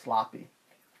 not sloppy.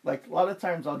 Like a lot of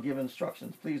times I'll give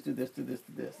instructions, please do this, do this,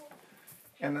 do this.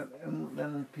 And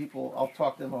then people, I'll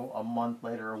talk to them a month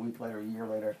later, a week later, a year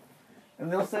later,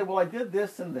 and they'll say, well, I did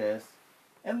this, and this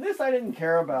I didn't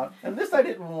care about, and this I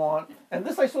didn't want, and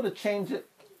this I sort of changed it.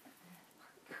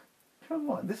 Come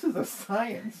on, this is a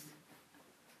science.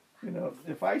 You know,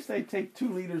 if I say take 2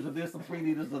 liters of this and 3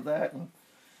 liters of that,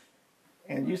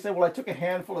 and you say, well, I took a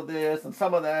handful of this and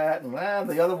some of that, and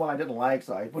the other one I didn't like,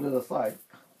 so I put it aside.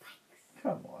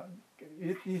 Come on.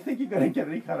 You think you're going to get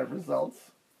any kind of results?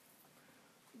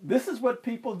 This is what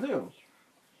people do.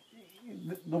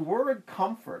 The word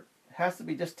comfort has to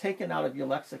be just taken out of your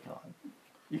lexicon.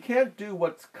 You can't do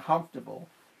what's comfortable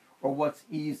or what's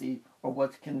easy or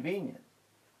what's convenient.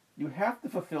 You have to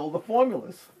fulfill the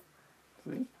formulas.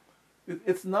 See?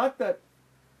 It's not that,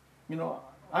 you know,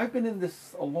 I've been in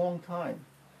this a long time.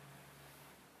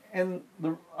 And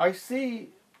I see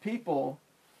people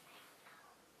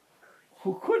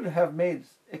who could have made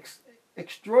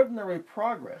extraordinary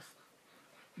progress,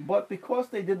 but because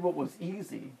they did what was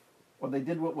easy or they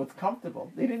did what was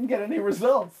comfortable, they didn't get any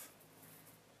results.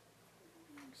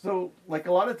 So, like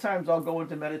a lot of times I'll go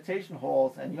into meditation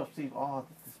halls and you'll see, oh,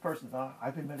 this person's,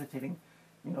 I've been meditating,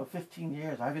 15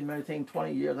 years. I've been meditating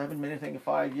 20 years. I've been meditating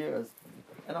 5 years.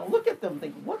 And I'll look at them and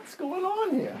think, what's going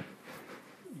on here?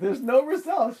 There's no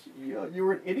results. You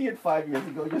were an idiot 5 years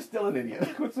ago. You're still an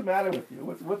idiot. What's the matter with you?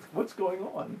 What's going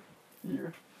on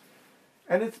here?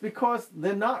 And it's because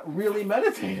they're not really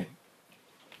meditating.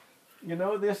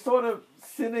 They're sort of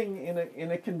sitting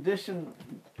in a condition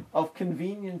of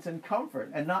convenience and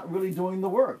comfort and not really doing the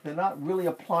work. They're not really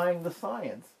applying the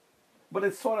science. But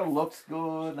it sort of looks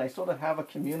good, and I sort of have a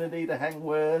community to hang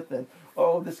with, and,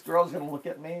 oh, this girl's going to look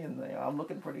at me, and I'm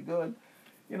looking pretty good.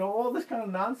 All this kind of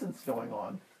nonsense going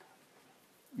on.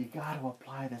 you got to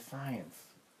apply the science.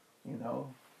 You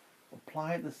know,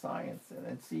 apply the science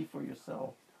and see for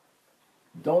yourself.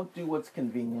 Don't do what's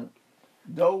convenient.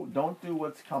 Don't do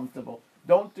what's comfortable.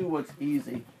 Don't do what's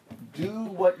easy. Do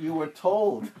what you were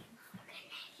told.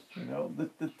 You know,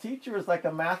 the teacher is like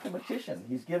a mathematician.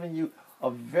 He's giving you a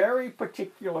very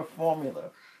particular formula.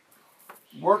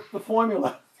 Work the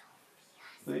formula.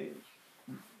 See,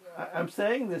 I'm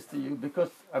saying this to you because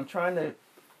I'm trying to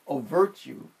avert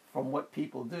you from what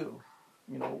people do.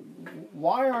 You know,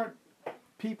 why aren't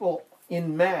people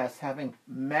in mass having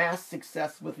mass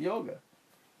success with yoga?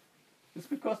 It's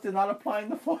because they're not applying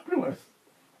the formulas.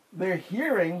 They're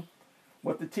hearing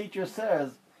what the teacher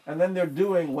says, and then they're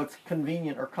doing what's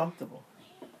convenient or comfortable.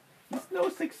 There's no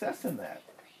success in that.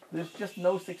 There's just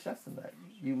no success in that.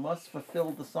 You must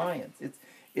fulfill the science.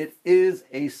 It is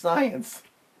a science.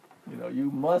 You know,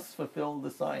 you must fulfill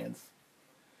the science.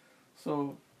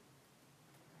 So,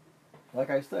 like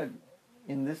I said,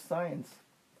 in this science,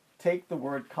 take the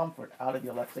word comfort out of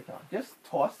your lexicon. Just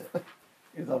toss it.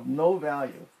 It's of no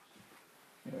value.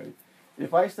 You know,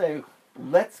 if I say,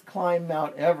 let's climb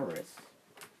Mount Everest,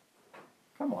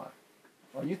 come on.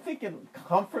 Are you thinking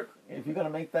comfort if you're going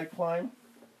to make that climb?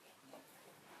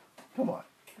 Come on.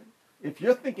 If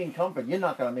you're thinking comfort, you're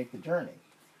not going to make the journey.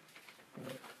 You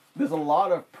know, there's a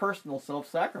lot of personal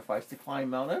self-sacrifice to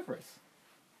climb Mount Everest.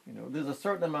 You know, there's a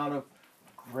certain amount of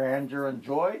grandeur and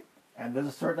joy, and there's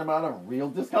a certain amount of real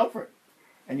discomfort.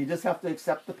 And you just have to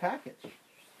accept the package.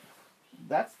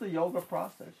 That's the yoga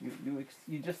process.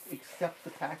 You just accept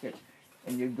the package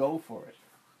and you go for it.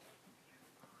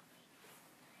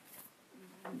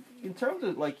 In terms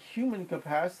of like human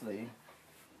capacity,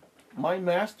 my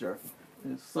master,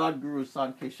 Sadhguru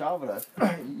Sant Keshavada,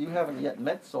 you haven't yet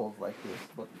met souls like this,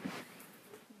 but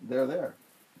they're there.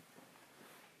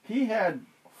 He had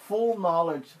full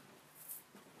knowledge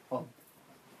of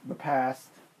the past.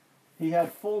 He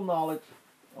had full knowledge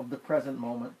of the present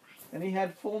moment. And he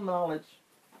had full knowledge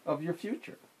of your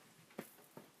future.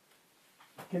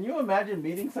 Can you imagine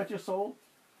meeting such a soul?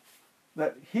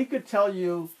 That he could tell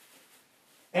you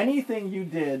anything you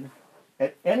did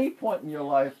at any point in your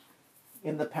life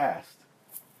in the past.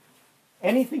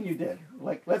 Anything you did.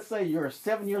 Like, let's say you're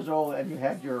 7 years old and you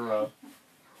had your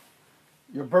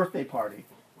birthday party.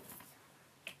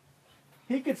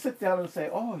 He could sit down and say,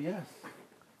 oh yes,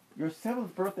 your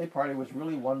 7th birthday party was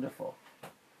really wonderful.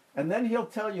 And then he'll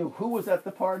tell you who was at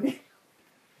the party.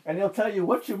 And he'll tell you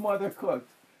what your mother cooked.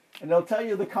 And he'll tell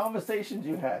you the conversations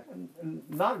you had. And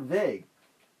not vague.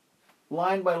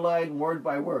 Line by line, word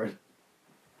by word.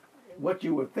 What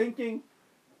you were thinking,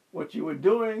 what you were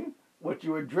doing, what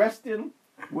you were dressed in,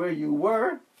 where you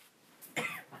were.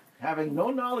 Having no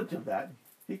knowledge of that,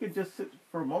 he could just sit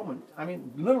for a moment. I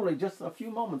mean, literally just a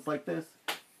few moments like this.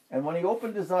 And when he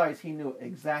opened his eyes, he knew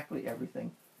exactly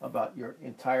everything about your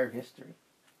entire history.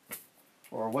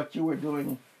 Or what you were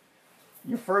doing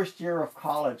your first year of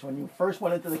college, when you first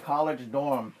went into the college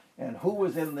dorm, and who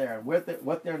was in there, and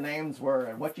what their names were,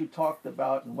 and what you talked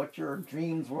about, and what your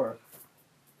dreams were.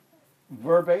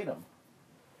 Verbatim.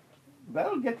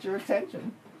 That'll get your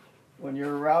attention when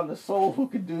you're around a soul who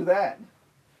could do that.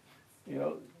 You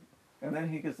know, and then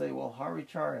he could say, well, Hari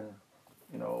Charan,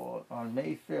 you know, on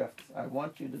May 5th, I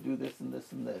want you to do this and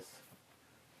this and this.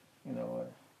 You know,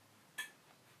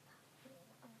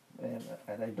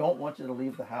 and I don't want you to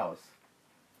leave the house.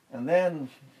 And then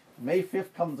May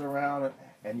 5th comes around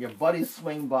and your buddies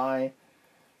swing by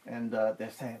and they're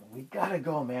saying, we gotta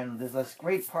go, man. There's this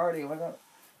great party.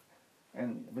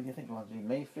 And when you think, well, gee,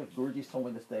 May 5th, Guruji told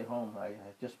me to stay home. I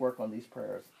just work on these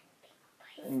prayers.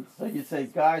 And so you'd say,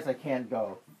 guys, I can't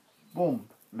go. Boom,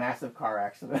 massive car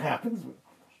accident happens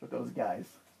with those guys.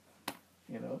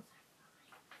 You know?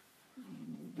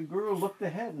 The Guru looked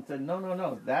ahead and said,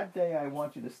 no, that day I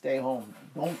want you to stay home.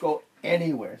 Don't go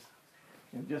anywhere.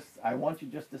 I want you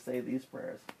just to say these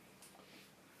prayers.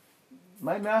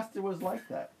 My master was like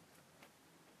that.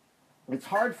 It's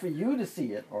hard for you to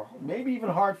see it, or maybe even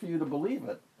hard for you to believe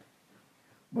it.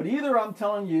 But either I'm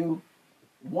telling you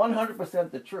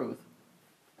 100% the truth,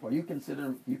 or you can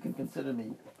consider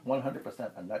me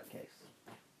 100% a nutcase.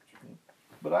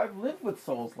 But I've lived with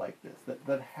souls like this,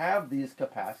 that have these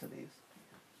capacities.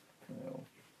 You know,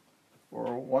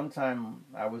 or one time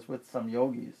I was with some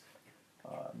yogis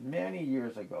many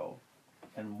years ago,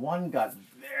 and one got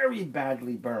very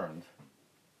badly burned.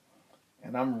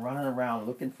 And I'm running around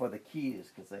looking for the keys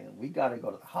because saying, we got to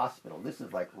go to the hospital. This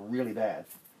is like really bad.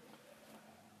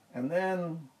 And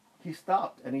then he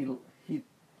stopped and he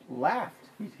laughed.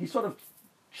 He sort of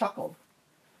chuckled.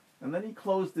 And then he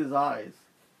closed his eyes.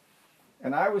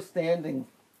 And I was standing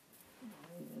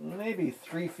maybe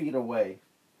 3 feet away.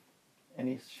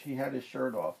 and he had his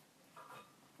shirt off,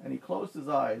 and he closed his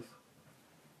eyes,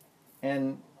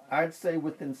 and I'd say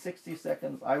within 60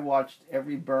 seconds I watched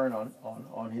every burn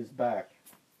on his back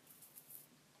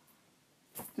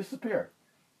disappear.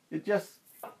 It just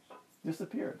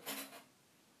disappeared.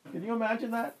 Can you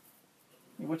imagine that?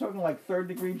 We're talking like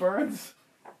third-degree burns.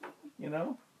 You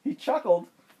know, he chuckled,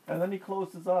 and then he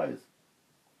closed his eyes,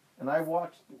 and I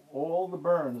watched all the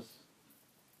burns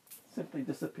simply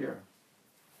disappear.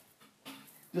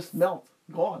 Just melt,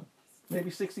 gone. Maybe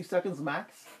 60 seconds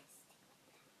max.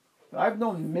 I've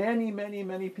known many, many,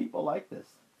 many people like this.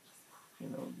 You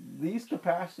know, these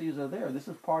capacities are there. This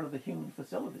is part of the human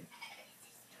facility.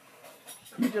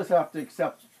 You just have to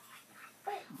accept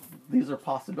these are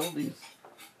possibilities.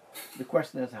 The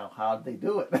question is how'd they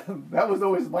do it? That was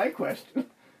always my question.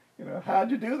 You know, how'd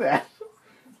you do that?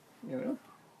 You know,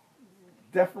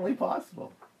 definitely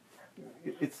possible.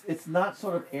 It's not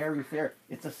sort of airy-fairy.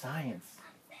 It's a science.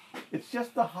 It's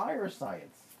just the higher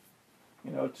science.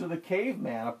 You know, to the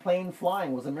caveman, a plane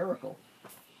flying was a miracle.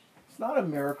 It's not a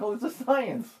miracle, it's a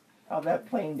science, how that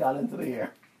plane got into the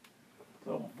air.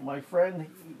 So my friend,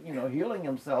 you know, healing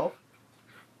himself,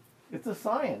 it's a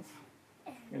science.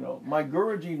 You know, my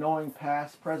Guruji knowing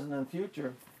past, present, and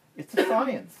future, it's a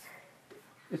science.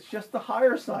 It's just the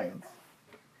higher science.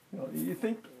 You know, you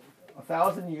think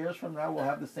 1,000 years from now we'll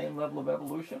have the same level of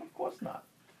evolution? Of course not.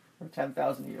 For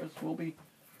 10,000 years we'll be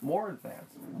more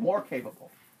advanced, more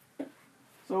capable.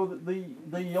 So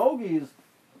the yogis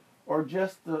are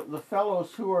just the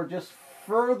fellows who are just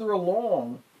further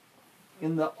along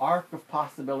in the arc of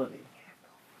possibility.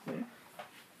 See?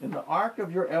 In the arc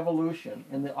of your evolution,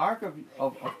 in the arc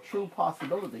of true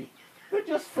possibility, they're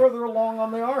just further along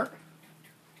on the arc.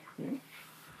 See?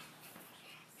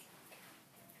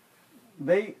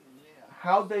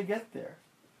 How'd they get there?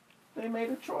 They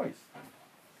made a choice.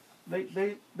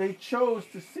 They chose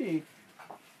to see,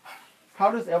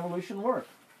 how does evolution work?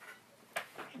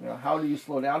 You know, how do you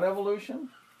slow down evolution?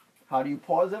 How do you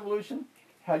pause evolution?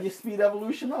 How do you speed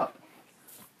evolution up?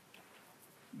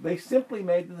 They simply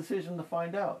made the decision to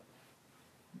find out.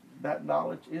 That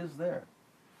knowledge is there.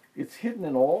 It's hidden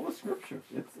in all the scriptures.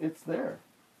 It's there.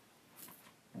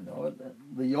 You know,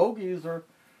 the yogis are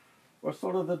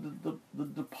sort of the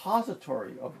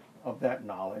depository of that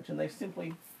knowledge, and they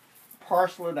simply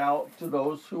parcel it out to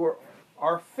those who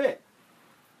are fit.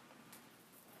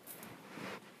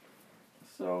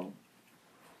 So,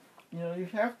 you know, you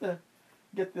have to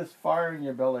get this fire in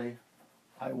your belly.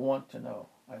 I want to know.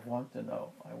 I want to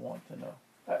know. I want to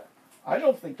know. I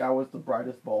don't think I was the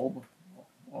brightest bulb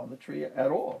on the tree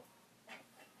at all.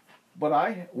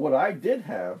 But what I did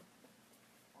have,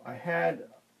 I had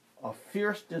a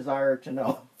fierce desire to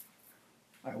know.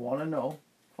 I want to know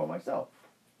for myself.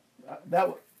 That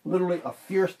was literally a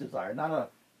fierce desire, not a,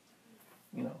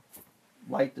 you know,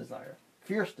 light desire.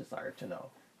 Fierce desire to know.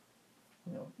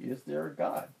 You know, is there a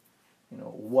God? You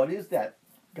know, what is that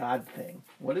God thing?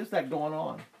 What is that going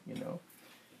on? You know,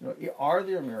 are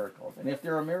there miracles? And if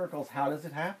there are miracles, how does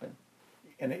it happen?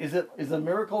 And is a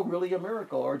miracle really a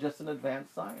miracle or just an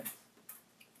advanced science?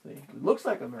 See, it looks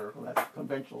like a miracle. That's a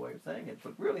conventional way of saying it,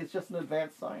 but really, it's just an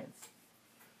advanced science.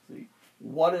 See,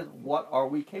 what are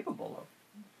we capable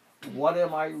of? What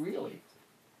am I really?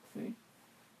 See.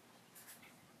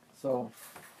 So,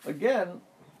 again,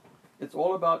 it's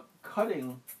all about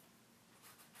cutting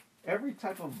every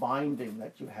type of binding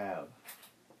that you have.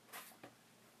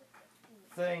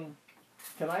 Saying,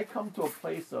 can I come to a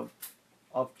place of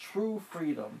true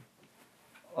freedom,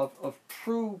 of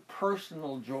true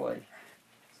personal joy?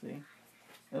 See?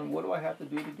 And what do I have to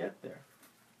do to get there?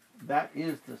 That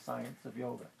is the science of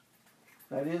yoga.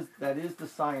 That is the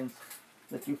science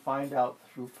that you find out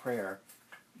through prayer,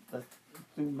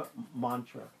 through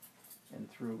mantra, and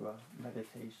through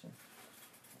meditation.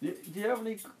 Do you have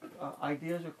any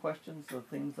ideas or questions or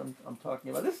things I'm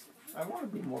talking about? I want to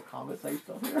be more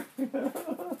conversational here.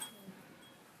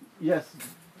 Yes,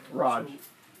 Raj.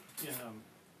 So,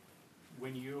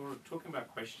 when you're talking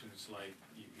about questions like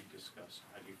you discussed,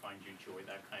 how do you find your joy,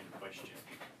 that kind of question,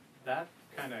 that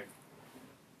kind of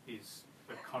is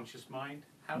the conscious mind.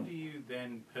 How do you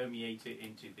then permeate it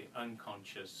into the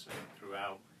unconscious and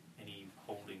throughout any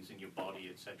holdings in your body,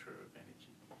 etc., of energy?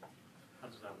 How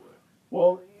does that work?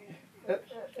 Well,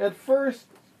 at first,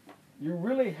 you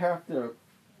really have to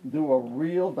do a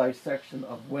real dissection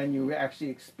of when you actually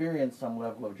experience some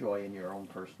level of joy in your own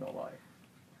personal life.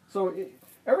 So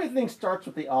everything starts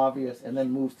with the obvious and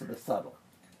then moves to the subtle.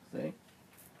 See?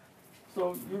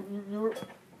 So you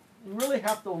really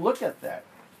have to look at that.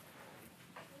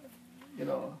 You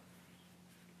know,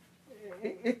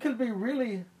 it could be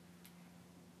really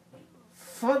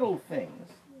subtle things.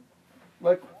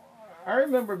 Like, I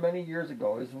remember many years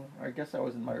ago, I guess I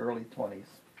was in my early 20s,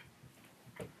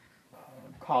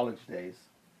 college days.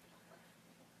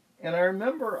 And I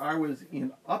remember I was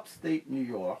in upstate New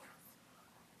York,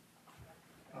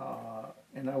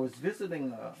 and I was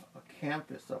visiting a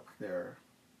campus up there.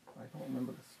 I don't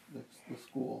remember the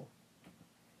school.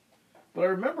 But I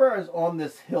remember I was on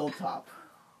this hilltop,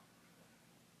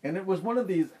 and it was one of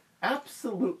these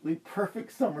absolutely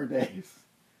perfect summer days.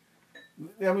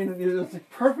 I mean, it was a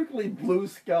perfectly blue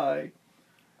sky.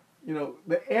 You know,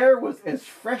 the air was as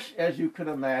fresh as you could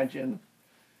imagine.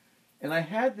 And I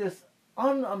had this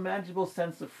unimaginable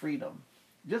sense of freedom.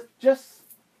 Just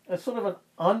a sort of an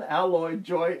unalloyed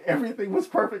joy. Everything was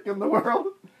perfect in the world.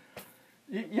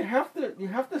 You have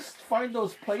to find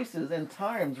those places and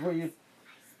times where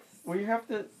you have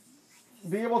to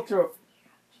be able to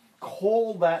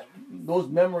call those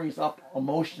memories up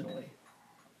emotionally.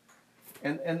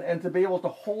 And to be able to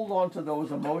hold on to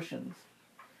those emotions.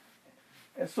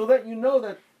 And so that you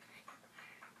know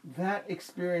that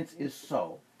experience is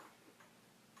so.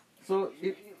 So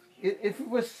if it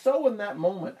was so in that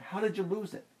moment, how did you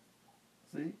lose it?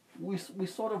 See? We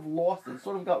sort of lost it,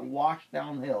 sort of got washed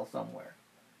downhill somewhere.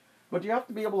 But you have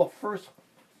to be able to first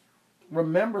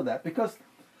remember that, because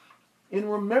in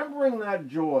remembering that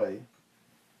joy,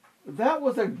 that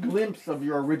was a glimpse of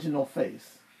your original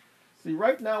face. See,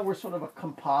 right now we're sort of a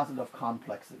composite of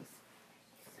complexes.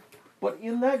 But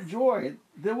in that joy,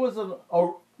 there was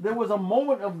a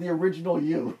moment of the original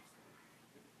you.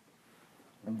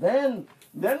 And then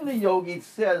the yogi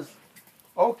says,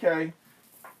 okay,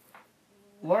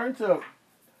 learn to,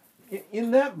 in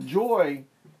that joy,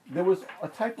 there was a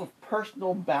type of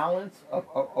personal balance,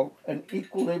 of an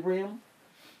equilibrium,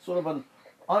 sort of an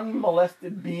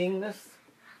unmolested beingness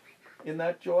in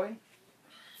that joy.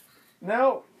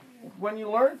 Now, when you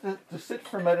learn to sit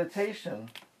for meditation,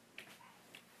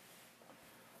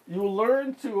 you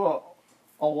learn to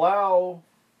allow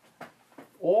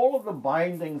all of the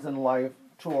bindings in life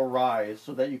to arise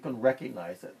so that you can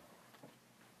recognize it.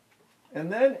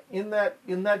 And then in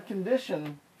that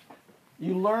condition,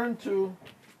 you learn to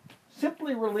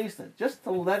simply release it, just to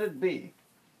let it be.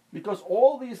 Because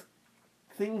all these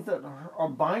things that are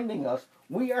binding us,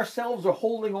 we ourselves are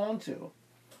holding on to.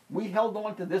 We held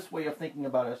on to this way of thinking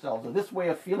about ourselves, or this way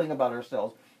of feeling about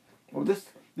ourselves, or this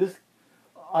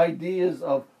ideas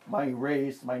of my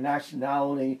race, my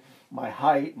nationality, my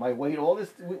height, my weight,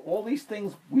 all these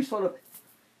things we sort of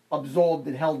absorbed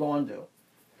and held on to.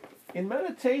 In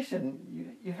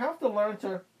meditation, you have to learn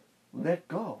to let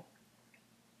go.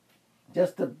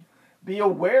 Just to be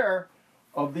aware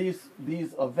of these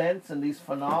events and these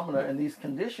phenomena and these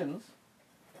conditions.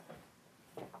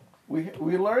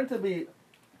 We learn to be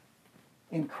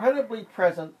incredibly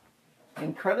present,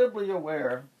 incredibly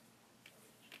aware,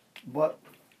 but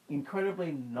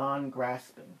incredibly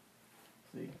non-grasping.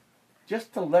 See?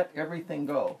 Just to let everything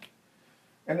go.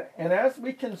 And as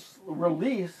we can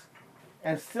release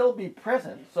and still be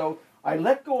present, so I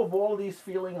let go of all these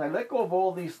feelings, I let go of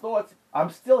all these thoughts,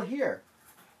 I'm still here.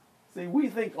 See, we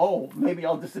think, oh, maybe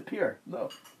I'll disappear.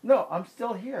 No, I'm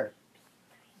still here.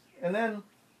 And then,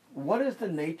 what is the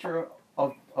nature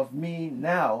of me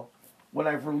now when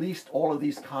I've released all of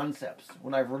these concepts,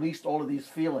 when I've released all of these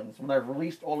feelings, when I've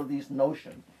released all of these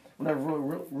notions, when I've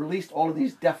released all of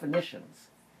these definitions?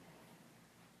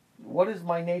 What is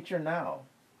my nature now?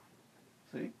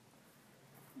 See?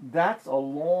 That's a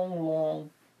long, long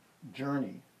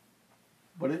journey.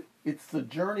 But it's the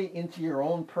journey into your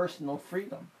own personal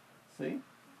freedom. See?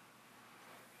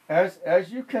 As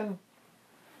you can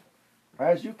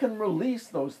release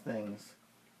those things,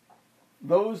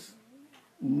 those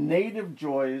native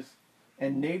joys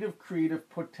and native creative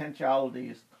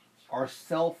potentialities are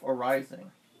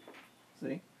self-arising.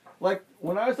 See? Like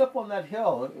when I was up on that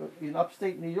hill in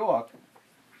upstate New York,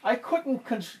 I couldn't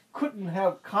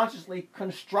have consciously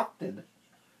constructed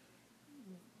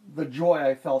the joy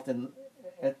I felt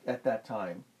at that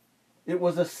time. It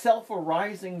was a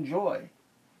self-arising joy.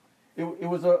 It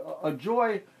was a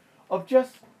joy of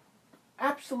just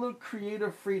absolute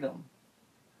creative freedom.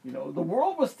 You know, the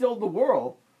world was still the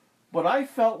world, but I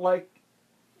felt like,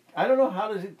 I don't know how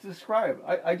to describe.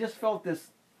 I just felt this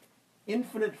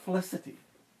infinite felicity.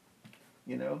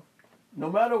 You know,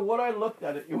 no matter what I looked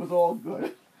at, it was all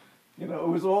good. You know, it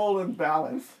was all in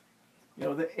balance. You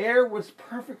know, the air was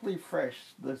perfectly fresh.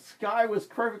 The sky was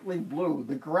perfectly blue.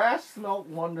 The grass smelled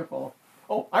wonderful.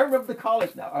 Oh, I remember the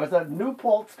college now. I was at New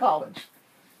Paltz College.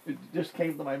 It just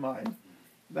came to my mind.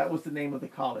 That was the name of the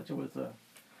college. It was a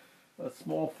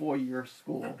small 4-year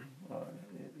school.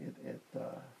 It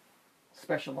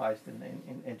specialized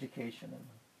in education, and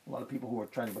a lot of people who were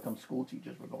trying to become school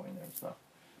teachers were going there and stuff.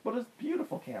 But it's a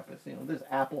beautiful campus. You know, there's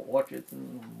apple orchards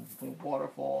and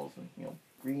waterfalls and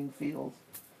green fields.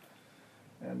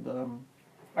 And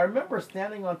I remember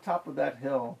standing on top of that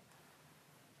hill,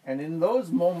 and in those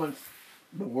moments,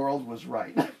 the world was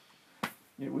right.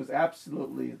 It was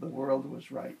absolutely, the world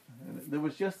was right. And there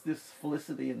was just this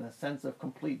felicity and a sense of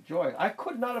complete joy. I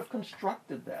could not have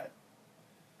constructed that.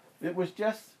 It was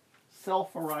just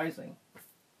self-arising.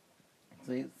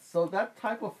 See, so that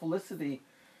type of felicity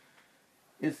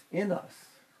is in us.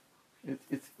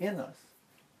 It's in us.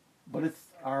 But it's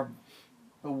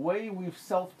the way we've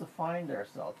self-defined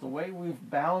ourselves, the way we've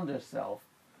bound ourselves.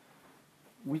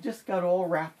 We just got all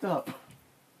wrapped up,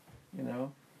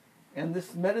 And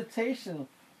this meditation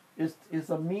is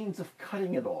a means of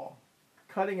cutting it all,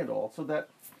 so that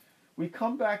we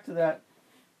come back to that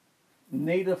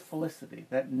native felicity,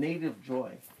 that native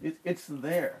joy. It's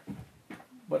there.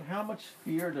 But how much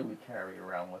fear do we carry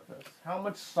around with us? How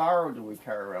much sorrow do we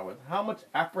carry around with us? How much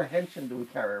apprehension do we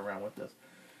carry around with us?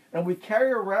 And we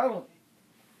carry around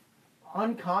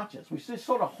unconscious. We just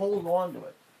sort of hold on to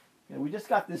it. We just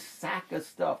got this sack of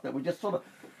stuff that we're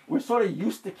sort of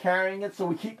used to carrying it, so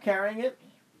we keep carrying it.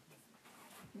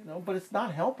 But it's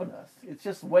not helping us. It's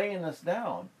just weighing us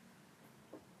down.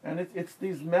 And it's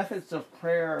these methods of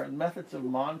prayer and methods of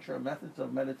mantra, methods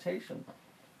of meditation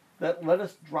that let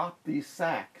us drop these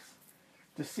sacks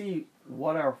to see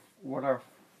what our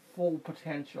full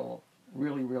potential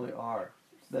really, really are.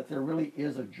 That there really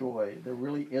is a joy, there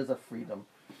really is a freedom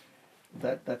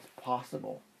that's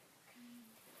possible.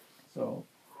 So,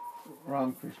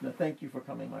 Ram Krishna, thank you for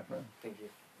coming, my friend. Thank you.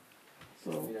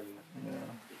 So, yeah.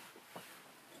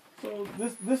 So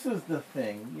this is the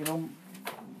thing,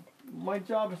 my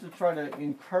job is to try to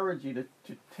encourage you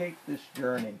to take this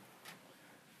journey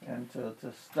and to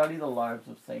study the lives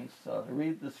of saints, to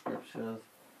read the scriptures,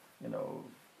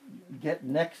 get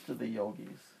next to the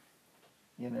yogis,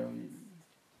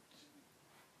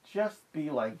 just be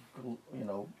like,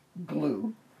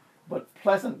 glue, but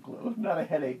pleasant glue, not a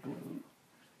headache glue.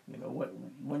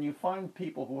 When you find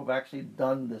people who have actually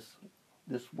done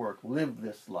this work, lived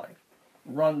this life,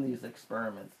 run these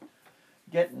experiments,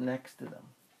 get next to them.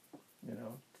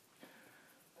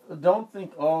 Don't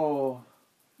think, they'll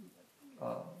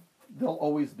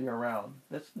always be around.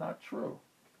 That's not true.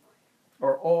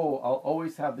 Or, I'll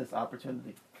always have this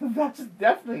opportunity. That's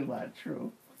definitely not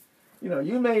true.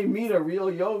 You may meet a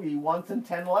real yogi once in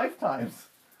 10 lifetimes.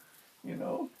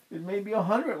 It may be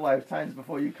 100 lifetimes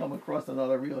before you come across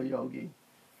another real yogi.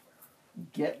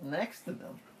 Get next to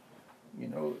them.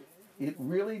 It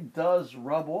really does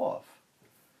rub off.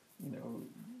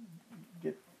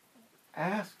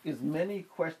 Ask as many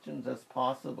questions as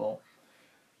possible.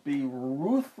 Be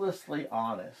ruthlessly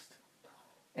honest.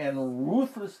 And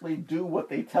ruthlessly do what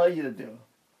they tell you to do.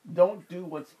 Don't do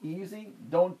what's easy.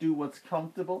 Don't do what's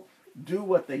comfortable. Do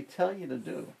what they tell you to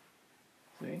do.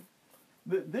 See?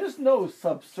 There's no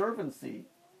subserviency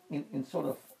in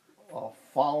sort of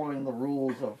following the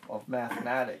rules of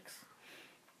mathematics.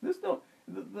 There's no...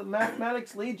 The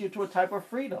mathematics lead you to a type of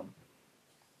freedom,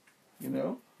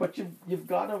 But you've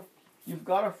got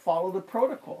to follow the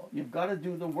protocol. You've got to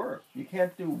do the work. You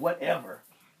can't do whatever.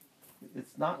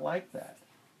 It's not like that,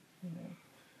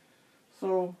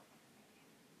 So,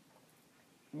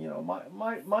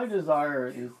 my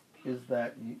desire is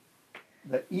that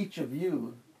that each of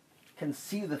you can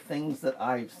see the things that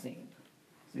I've seen.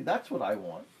 See, that's what I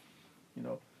want.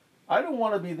 I don't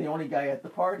want to be the only guy at the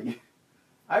party.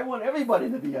 I want everybody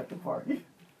to be at the party.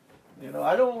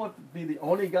 I don't want to be the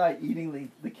only guy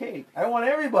eating the cake. I want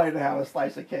everybody to have a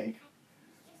slice of cake.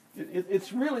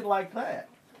 It's really like that.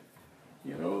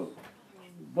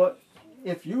 But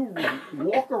if you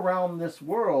walk around this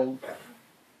world,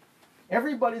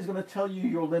 everybody's going to tell you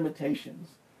your limitations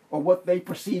or what they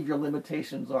perceive your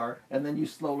limitations are, and then you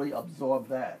slowly absorb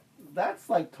that. That's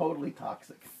like totally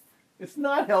toxic. It's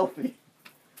not healthy.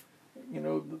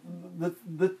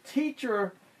 The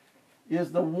teacher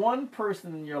is the one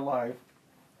person in your life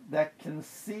that can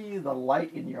see the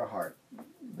light in your heart.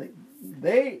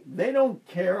 They don't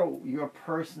care your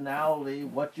personality,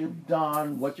 what you've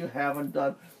done, what you haven't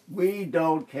done. We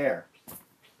don't care.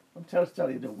 I'm just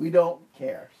telling you, we don't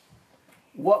care.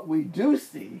 What we do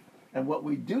see and what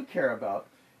we do care about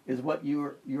is what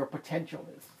your potential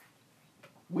is.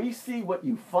 We see what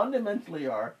you fundamentally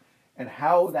are and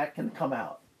how that can come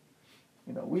out.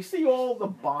 We see all the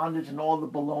bondage and all the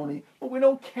baloney, but we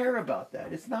don't care about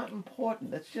that. It's not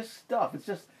important. It's just stuff. It's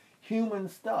just human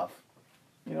stuff.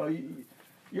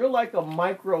 You're like a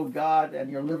micro God and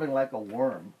you're living like a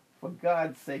worm. For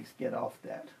God's sakes, get off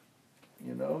that.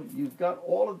 You know, you've got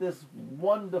all of this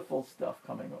wonderful stuff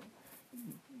coming up.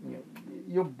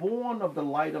 You're born of the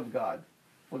light of God.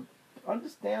 Well,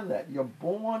 understand that. You're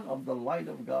born of the light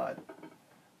of God.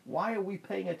 Why are we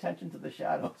paying attention to the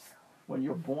shadows when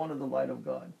you're born of the light of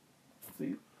God?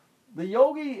 See, the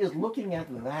yogi is looking at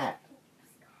that.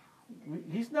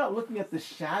 He's not looking at the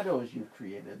shadows you've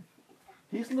created.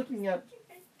 He's looking at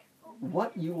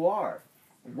what you are,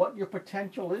 what your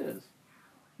potential is.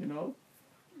 You know?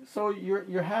 So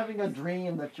you're having a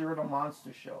dream that you're at a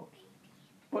monster show.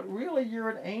 But really you're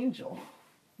an angel.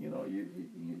 You know,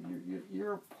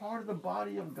 you're part of the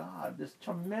body of God, this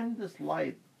tremendous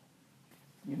light.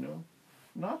 You know,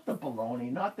 not the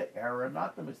baloney, not the error,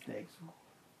 not the mistakes.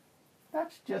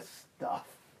 That's just stuff.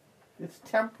 It's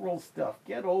temporal stuff.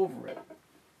 Get over it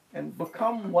and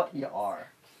become what you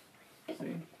are.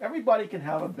 See, everybody can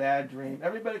have a bad dream.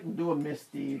 Everybody can do a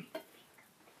misdeed.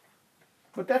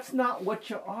 But that's not what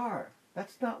you are.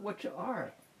 That's not what you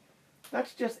are.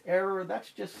 That's just error.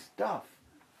 That's just stuff.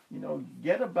 You know,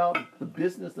 get about the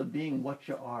business of being what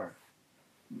you are.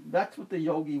 That's what the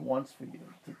yogi wants for you,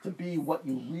 to be what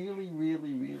you really,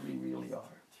 really, really, really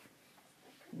are.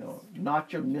 You know,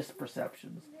 not your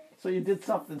misperceptions. So you did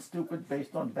something stupid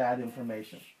based on bad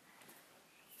information.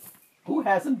 Who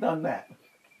hasn't done that?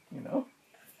 You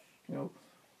know,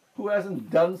 who hasn't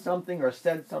done something or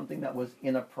said something that was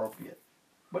inappropriate?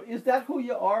 But is that who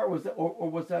you are, or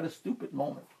was that a stupid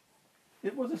moment?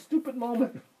 It was a stupid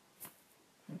moment.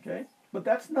 Okay? But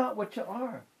that's not what you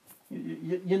are.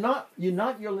 You're not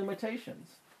your limitations.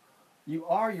 You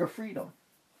are your freedom.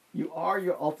 You are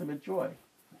your ultimate joy.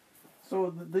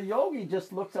 So the yogi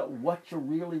just looks at what you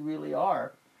really, really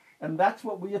are, and that's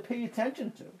what we pay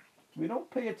attention to. We don't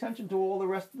pay attention to all the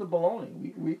rest of the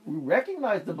baloney. We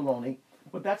recognize the baloney,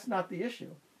 but that's not the issue.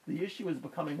 The issue is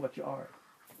becoming what you are.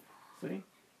 See?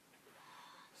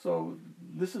 So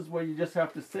this is where you just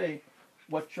have to say,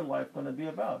 what's your life going to be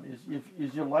about?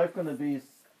 Is your life going to be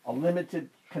a limited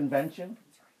convention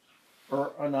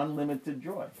or an unlimited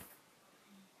joy?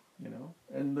 You know,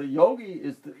 and the yogi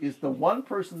is the one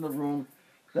person in the room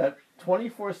that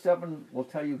 24/7 will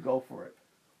tell you, go for it,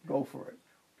 go for it,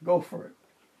 go for it.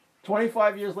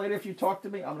 25 years later, if you talk to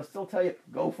me, I'm going to still tell you,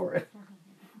 go for it.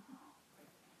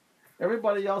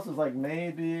 Everybody else is like,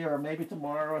 maybe, or maybe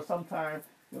tomorrow, or sometime.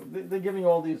 You know, they're giving you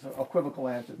all these equivocal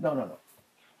answers. No.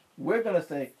 We're going to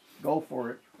say, go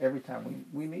for it every time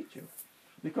we meet you.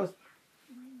 Because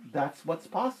that's what's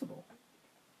possible.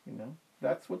 You know,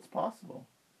 that's what's possible.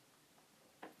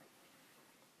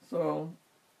 So,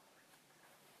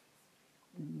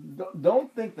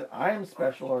 don't think that I am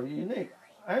special or unique.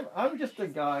 I'm just a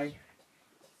guy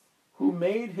who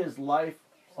made his life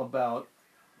about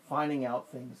finding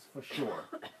out things for sure.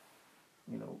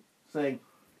 You know, saying,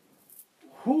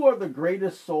 who are the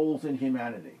greatest souls in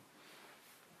humanity?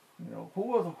 You know,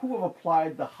 who have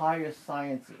applied the highest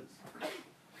sciences?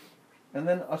 And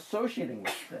then associating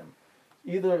with them.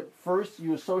 Either first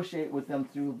you associate with them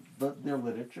through their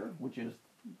literature, which is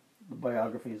the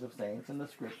biographies of saints and the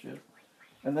scriptures.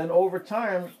 And then over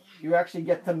time, you actually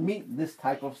get to meet this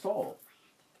type of soul.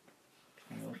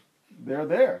 You know, they're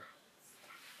there.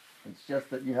 It's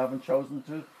just that you haven't chosen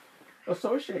to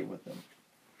associate with them.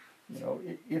 You know,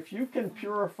 if you can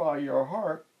purify your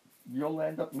heart, you'll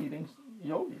end up meeting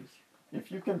yogis. If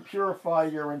you can purify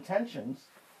your intentions,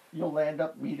 you'll end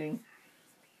up meeting,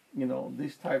 you know,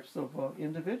 these types of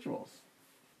individuals.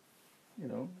 You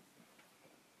know,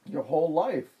 your whole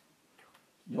life,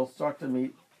 you'll start to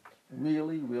meet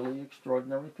really, really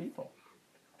extraordinary people.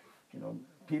 You know,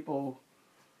 people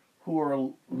who are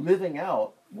living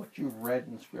out what you've read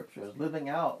in scriptures, living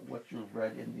out what you've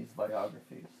read in these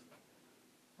biographies.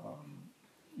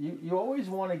 You always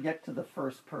want to get to the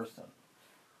first person.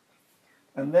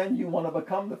 And then you want to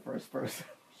become the first person.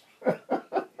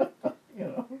 You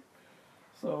know?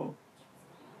 So,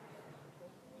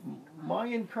 my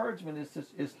encouragement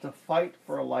is to fight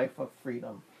for a life of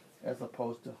freedom as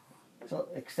opposed to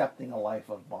accepting a life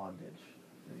of bondage.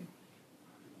 See?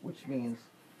 Which means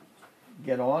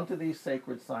get on to these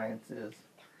sacred sciences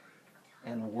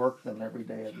and work them every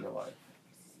day of your life.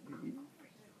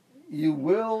 You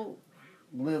will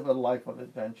live a life of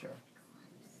adventure.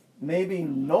 Maybe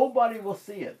nobody will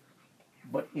see it,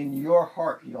 but in your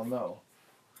heart you'll know.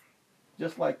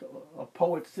 Just like a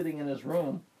poet sitting in his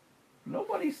room,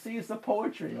 nobody sees the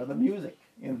poetry or the music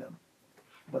in them,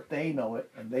 but they know it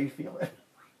and they feel it.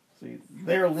 See,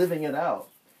 they're living it out,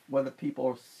 whether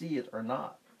people see it or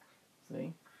not.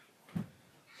 See?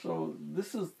 So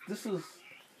this is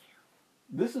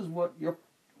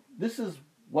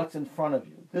what's in front of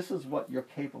you. This is what you're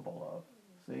capable of.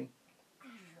 See?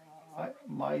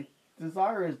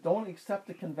 desire is don't accept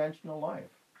a conventional life.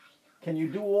 Can you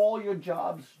do all your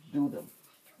jobs? Do them.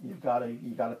 You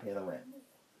gotta pay the rent.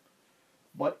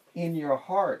 But in your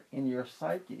heart, in your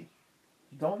psyche,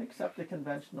 don't accept a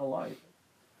conventional life.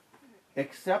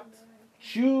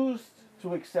 Choose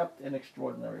to accept an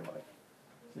extraordinary life.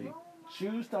 See,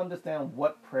 choose to understand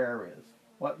what prayer is,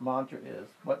 what mantra is,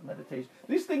 what meditation.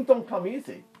 These things don't come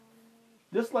easy.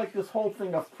 Just like this whole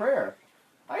thing of prayer.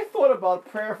 I thought about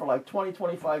prayer for like 20,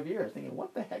 25 years, thinking,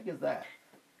 what the heck is that?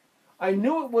 I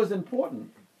knew it was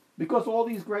important because all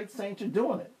these great saints are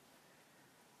doing it.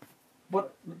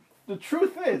 But the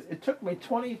truth is, it took me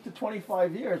 20 to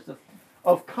 25 years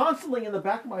of constantly in the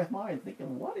back of my mind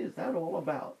thinking, what is that all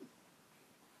about?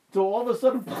 So all of a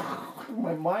sudden,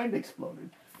 my mind exploded.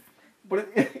 But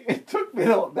it took me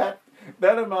that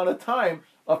amount of time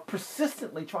of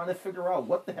persistently trying to figure out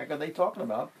what the heck are they talking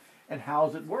about and how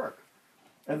does it work.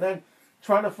 And then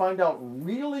trying to find out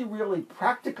really, really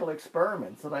practical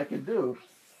experiments that I could do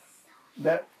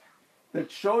that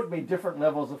showed me different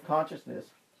levels of consciousness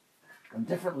and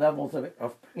different levels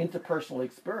of interpersonal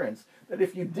experience, that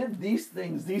if you did these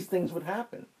things would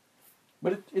happen.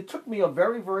 But it took me a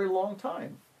very, very long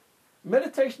time.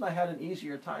 Meditation I had an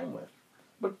easier time with.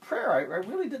 But prayer, I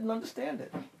really didn't understand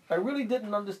it. I really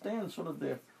didn't understand sort of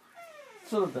the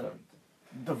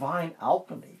divine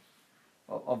alchemy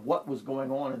of what was going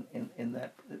on in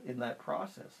that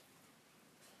process.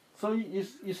 So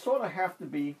you sort of have to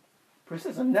be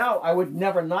persistent. Now I would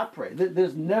never not pray.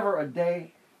 There's never a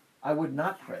day I would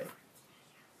not pray.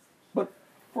 But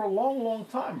for a long, long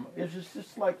time, it was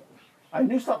just like I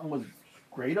knew something was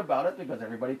great about it because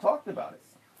everybody talked about it.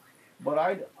 But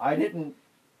I didn't,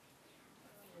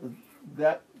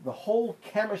 that the whole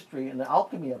chemistry and the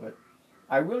alchemy of it,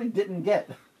 I really didn't get.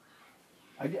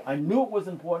 I knew it was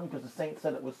important because the saint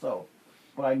said it was so,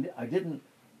 but I didn't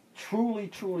truly,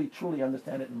 truly, truly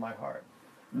understand it in my heart.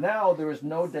 Now there is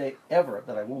no day ever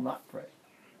that I will not pray.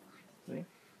 See?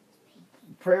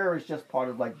 Prayer is just part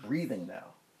of like breathing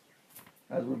now.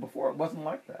 As before, it wasn't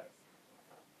like that.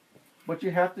 But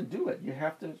you have to do it. You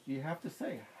have to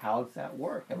say, how does that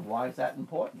work and why is that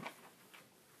important?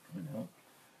 You know,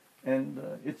 and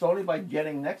it's only by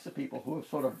getting next to people who have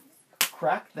sort of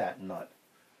cracked that nut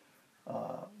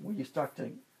where you start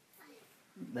to.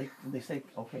 They say,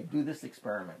 okay, do this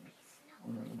experiment,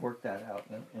 and work that out,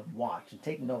 and watch and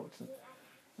take notes, and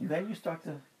then you start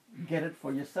to get it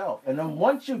for yourself. And then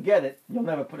once you get it, you'll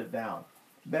never put it down.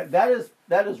 That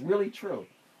is really true.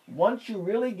 Once you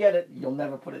really get it, you'll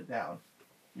never put it down.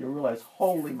 You'll realize,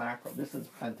 holy mackerel, this is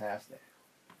fantastic.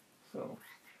 So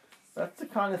that's the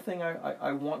kind of thing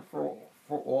I want for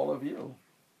all of you.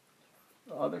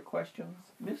 Other questions,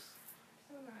 Miss?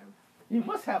 You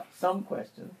must have some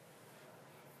questions.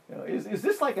 You know, is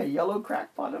this like a yellow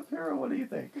crackpot up here, or what do you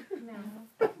think?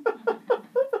 No.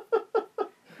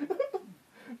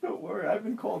 Don't worry, I've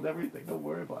been called everything. Don't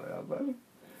worry about it.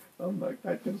 I'm not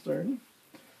that concerned.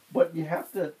 But you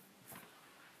have to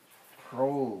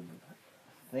probe,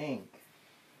 think,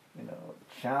 you know,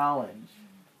 challenge,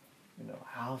 you know,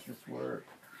 how's this work?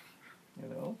 You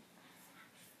know?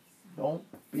 Don't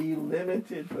be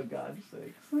limited, for God's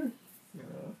sakes. You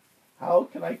know? How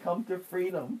can I come to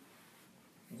freedom?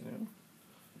 You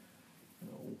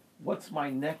know, what's my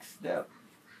next step?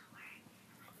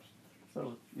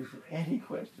 So, is there any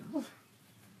questions?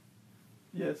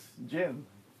 Yes, Jen.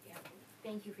 Yeah.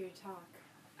 Thank you for your talk.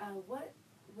 What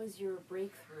was your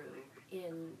breakthrough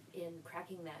in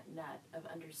cracking that nut of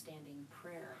understanding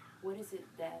prayer? What is it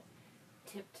that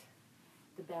tipped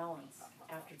the balance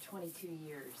after 22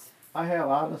 years? I have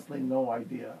honestly no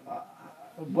idea.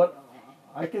 But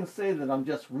I can say that I'm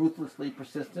just ruthlessly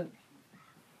persistent.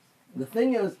 The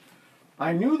thing is,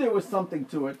 I knew there was something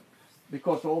to it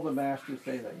because all the masters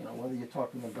say that, you know, whether you're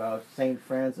talking about St.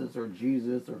 Francis or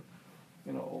Jesus or,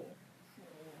 you know,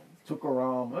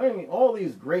 Tukaram, I mean, all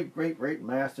these great, great, great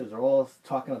masters are all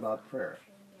talking about prayer.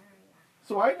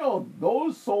 So I know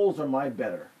those souls are my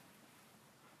better.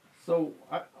 So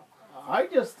I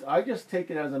just take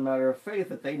it as a matter of faith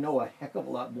that they know a heck of a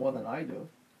lot more than I do.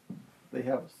 They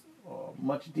have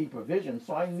much deeper vision,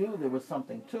 so I knew there was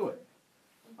something to it.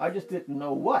 I just didn't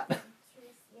know what.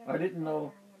 I didn't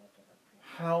know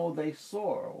how they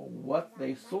saw or what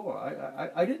they saw.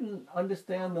 I didn't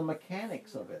understand the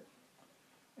mechanics of it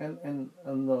and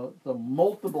the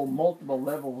multiple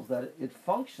levels that it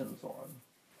functions on.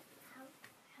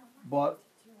 But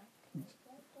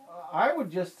I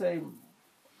would just say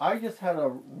I just had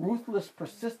a ruthless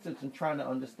persistence in trying to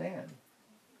understand.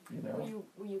 You know?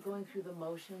 Were you going through the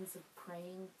motions of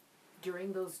praying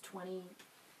during those 20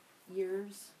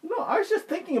 years? No, I was just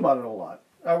thinking about it a lot.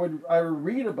 I would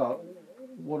read about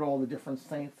what all the different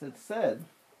saints had said.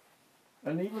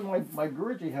 And even my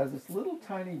Guruji has this little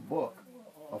tiny book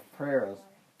of prayers.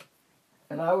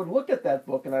 And I would look at that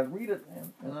book and I'd read it,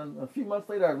 and then a few months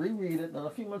later I'd reread it, and then a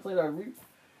few months later I'd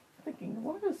thinking,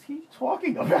 what is he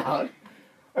talking about?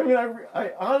 I mean,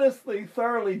 I honestly,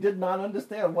 thoroughly did not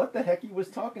understand what the heck he was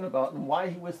talking about and why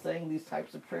he was saying these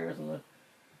types of prayers.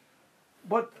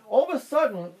 But all of a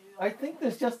sudden, I think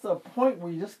there's just a point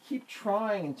where you just keep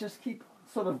trying and just keep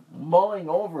sort of mulling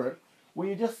over it, where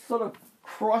you just sort of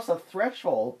cross a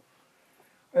threshold,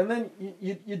 and then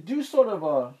you do sort of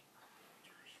a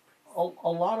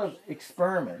lot of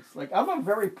experiments. Like, I'm a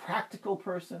very practical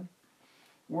person,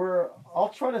 where I'll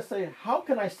try to say, how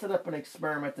can I set up an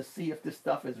experiment to see if this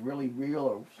stuff is really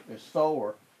real or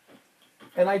so,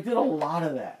 and I did a lot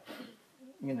of that,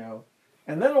 you know,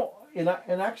 and then and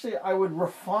actually I would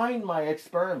refine my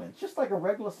experiments just like a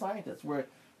regular scientist, where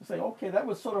I say, okay, that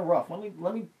was sort of rough.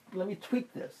 Let me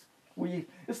tweak this.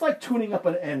 It's like tuning up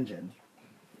an engine,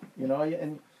 you know,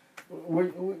 and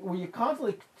where you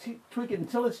constantly tweak it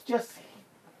until it's just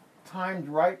timed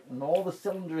right and all the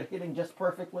cylinders are hitting just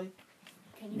perfectly.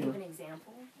 Can you give an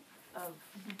example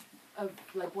of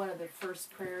like one of the first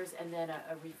prayers and then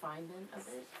a refinement of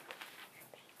it?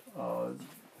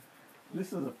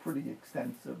 This is a pretty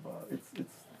extensive.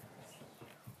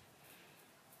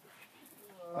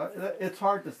 It's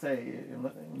hard to say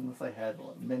unless I had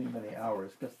many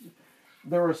hours, because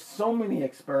there are so many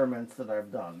experiments that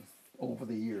I've done over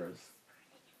the years,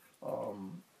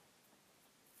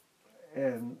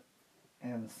 and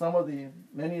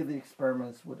many of the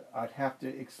experiments I'd have to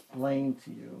explain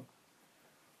to you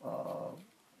a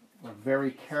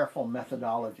very careful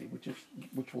methodology,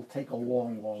 which will take a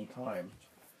long time.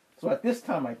 So at this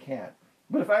time I can't.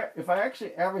 But if I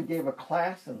actually ever gave a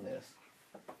class in this,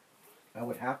 I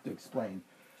would have to explain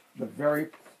the very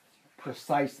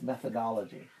precise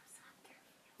methodology.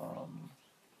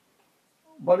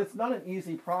 But it's not an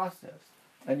easy process,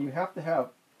 and you have to have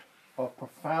a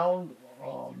profound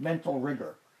mental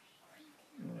rigor,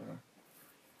 you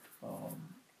know?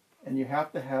 And you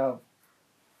have to have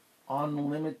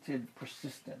unlimited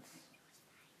persistence,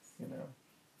 you know.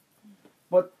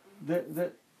 But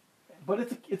but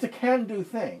it's a can-do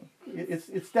thing.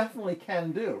 It's definitely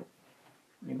can-do,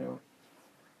 you know.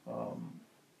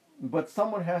 But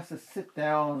someone has to sit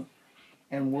down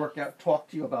and talk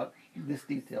to you about this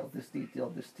detail,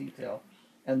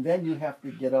 and then you have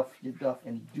to get off your duff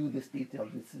and do this detail.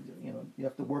 You know, you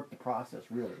have to work the process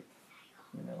really,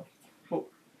 you know. But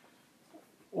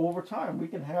over time, we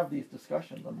can have these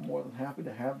discussions. I'm more than happy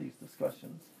to have these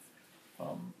discussions.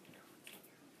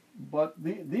 But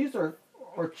these are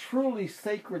truly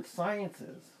sacred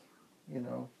sciences, you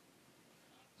know,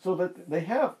 so that they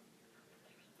have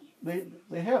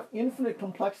infinite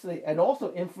complexity and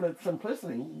also infinite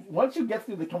simplicity. Once you get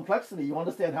through the complexity, you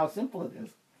understand how simple it is.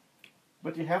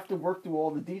 But you have to work through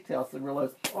all the details to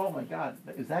realize, oh my God,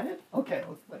 is that it? Okay,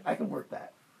 I can work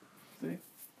that. See?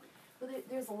 Well,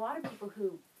 there's a lot of people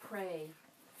who pray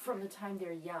from the time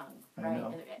they're young, I right?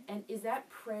 know. And is that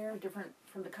prayer different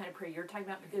from the kind of prayer you're talking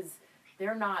about? Because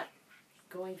they're not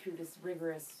going through this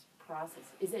rigorous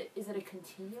process. Is it a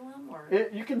continuum, or?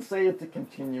 You can say it's a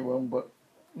continuum, but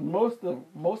most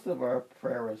of our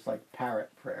prayer is like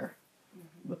parrot prayer.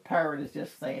 Mm-hmm. The parrot is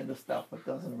just saying the stuff, but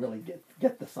doesn't really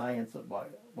get the science of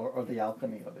it or the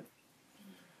alchemy of it.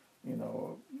 You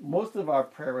know, most of our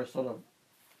prayer is sort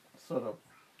of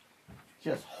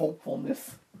just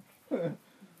hopefulness.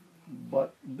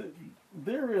 But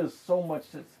there is so much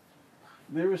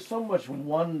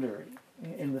wonder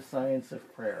in the science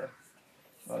of prayer.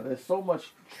 There's so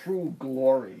much true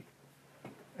glory,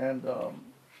 and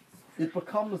it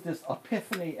becomes this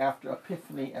epiphany after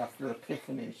epiphany after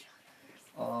epiphany,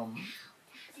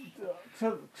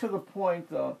 to the point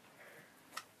the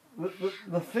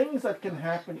things that can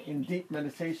happen in deep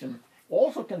meditation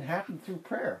also can happen through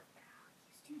prayer.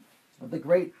 The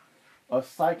great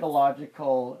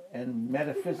psychological and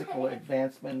metaphysical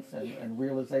advancements and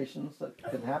realizations that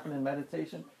can happen in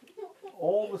meditation,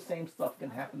 all the same stuff can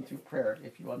happen through prayer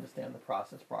if you understand the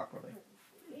process properly.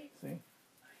 See?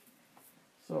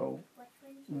 So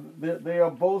they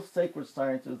are both sacred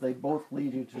sciences. They both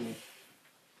lead you to,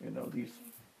 you know, these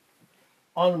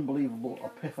unbelievable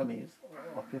epiphanies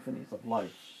of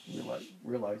life,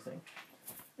 realizing,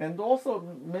 and also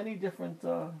many different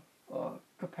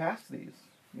capacities.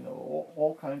 You know,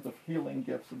 all kinds of healing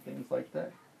gifts and things like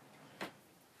that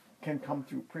can come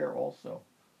through prayer also.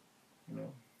 You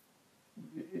know,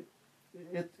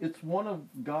 it's one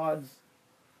of God's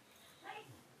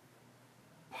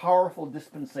powerful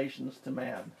dispensations to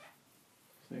man.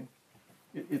 See,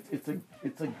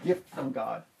 it's a gift from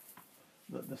God,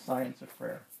 the science of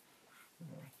prayer. You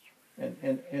know?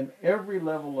 And every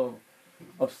level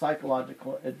of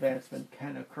psychological advancement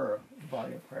can occur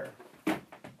via prayer.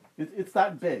 It's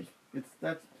that big.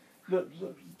 That's the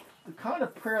kind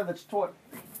of prayer that's taught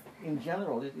in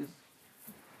general. It's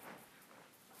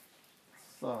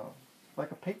like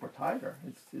a paper tiger.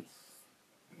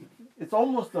 It's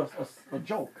almost a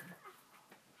joke.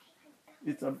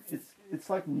 It's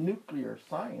like nuclear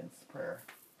science prayer.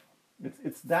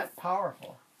 It's that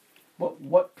powerful. But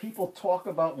what people talk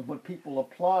about and what people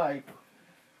apply,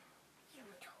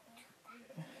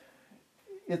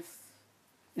 it's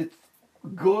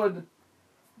good,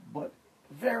 but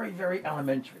very, very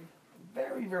elementary.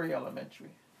 Very, very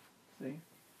elementary. See?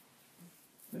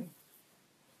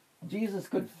 Jesus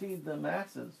could feed the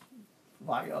masses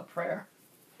via prayer.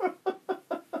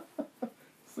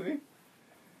 See?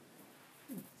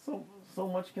 So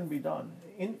much can be done.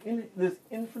 In this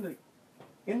infinite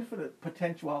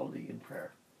potentiality in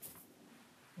prayer.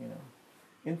 You know,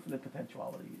 infinite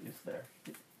potentiality is there.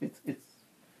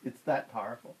 It's that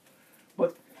powerful.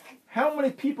 But how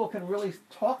many people can really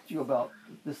talk to you about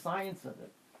the science of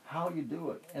it, how you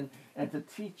do it, and to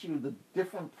teach you the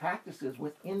different practices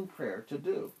within prayer to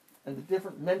do, and the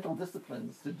different mental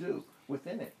disciplines to do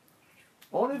within it?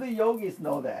 Only the yogis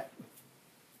know that.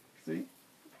 See?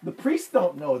 The priests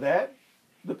don't know that.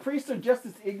 The priests are just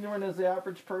as ignorant as the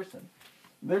average person.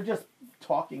 They're just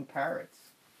talking parrots.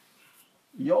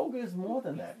 Yoga is more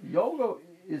than that. Yoga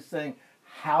is saying,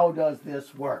 how does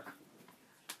this work?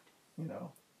 You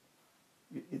know,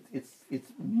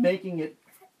 it's making it,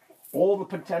 all the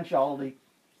potentiality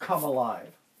come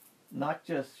alive. Not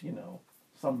just, you know,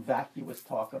 some vacuous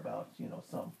talk about, you know,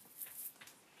 some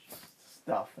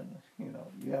stuff. And, you know,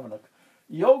 you have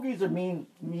yogis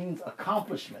means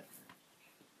accomplishment.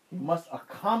 You must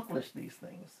accomplish these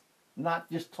things, not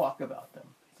just talk about them.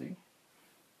 See?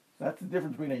 That's the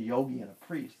difference between a yogi and a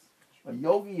priest. A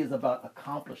yogi is about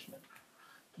accomplishment,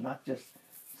 not just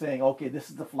saying, okay, this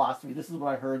is the philosophy, this is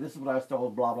what I heard, this is what I was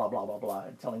told, blah, blah, blah, blah, blah,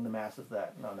 and telling the masses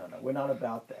that. No. We're not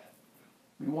about that.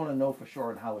 We want to know for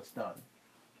sure how it's done.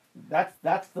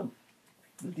 That's the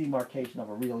demarcation of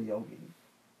a real yogi.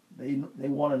 They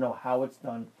want to know how it's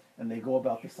done, and they go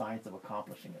about the science of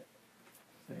accomplishing it.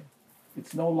 See?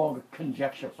 It's no longer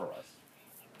conjecture for us.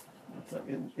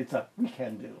 It's a we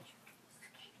can do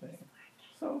thing.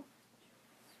 So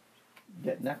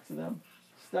get next to them,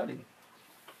 study.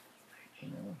 You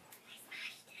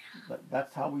know,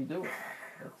 that's how we do it.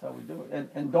 That's how we do it.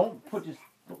 And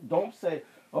don't say,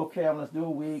 okay, I'm going to do a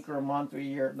week or a month or a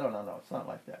year. No. It's not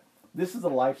like that. This is a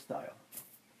lifestyle.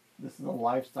 This is a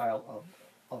lifestyle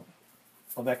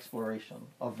of exploration,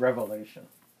 of revelation.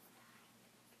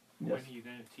 Yes. When are you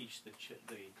going to teach the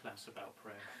class about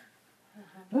prayer?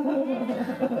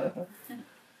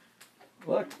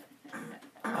 Look,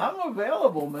 I'm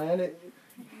available, man.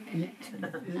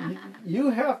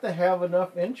 You have to have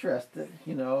enough interest, to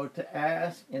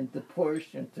ask and to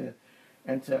push and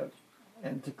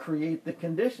to create the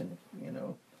condition.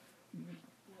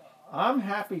 I'm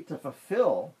happy to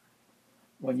fulfill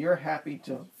when you're happy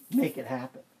to make it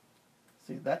happen.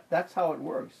 See, that's how it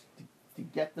works. To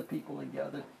get the people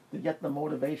together, to get the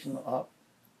motivation up,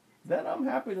 then I'm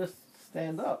happy to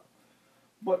stand up.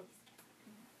 But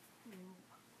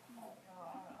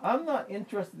I'm not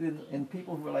interested in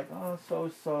people who are like, oh,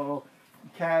 so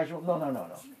casual. No.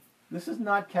 This is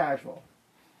not casual.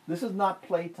 This is not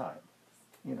playtime.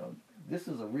 This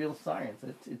is a real science.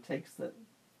 It takes that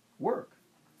work.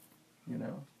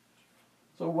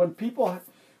 So when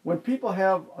people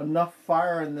have enough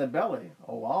fire in their belly,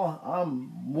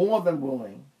 I'm more than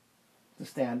willing to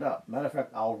stand up. Matter of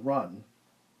fact, I'll run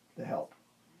to help.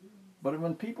 But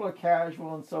when people are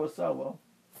casual and so,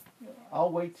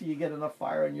 I'll wait till you get enough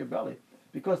fire in your belly,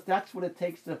 because that's what it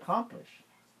takes to accomplish.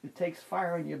 It takes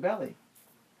fire in your belly.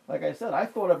 Like I said, I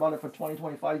thought about it for 20,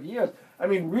 25 years. I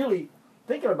mean, really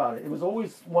thinking about it. It was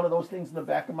always one of those things in the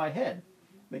back of my head.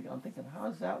 I'm thinking, how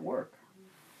does that work?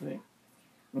 See?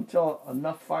 Until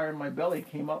enough fire in my belly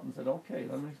came up and said, okay,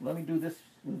 let me do this.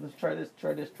 Let's try this.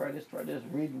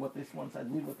 Read what this one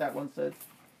said. Read what that one said.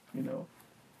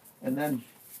 And then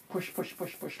push.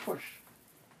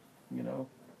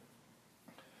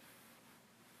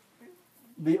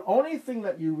 The only thing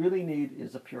that you really need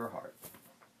is a pure heart.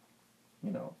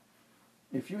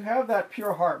 If you have that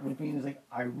pure heart, which means like,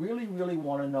 I really, really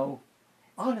want to know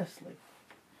honestly,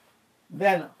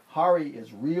 then Hari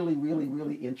is really, really,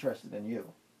 really interested in you.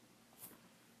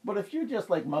 But if you're just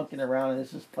like monkeying around and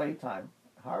this is playtime,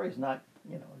 Hari's not,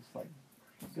 it's like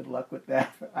Good luck with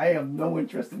that. I have no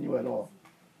interest in you at all.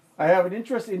 I have an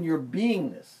interest in your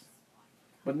beingness,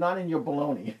 but not in your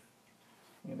baloney.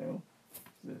 You know.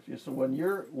 So when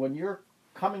you're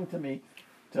coming to me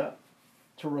to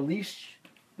release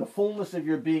the fullness of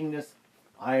your beingness,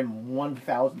 I'm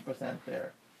 1,000%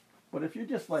 there. But if you're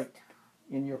just like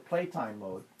in your playtime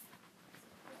mode,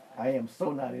 I am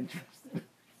so not interested.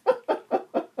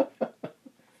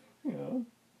 You know.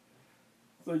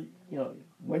 So you know,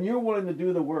 when you're willing to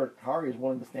do the work, Hari is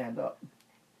willing to stand up.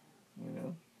 You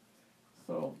know.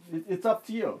 So it's up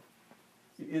to you.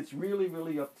 It's really,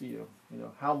 really up to you. You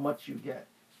know how much you get.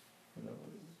 You know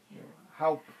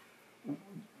how.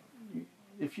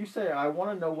 If you say, I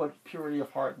want to know what purity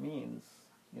of heart means,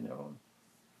 you know,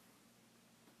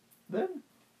 then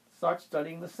start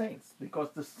studying the saints, because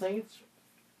the saints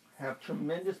have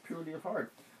tremendous purity of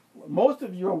heart. Most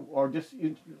of you are just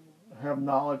have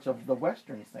knowledge of the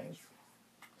Western saints.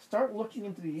 Start looking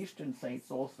into the Eastern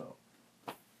saints also.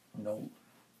 You know,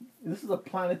 this is a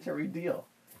planetary deal.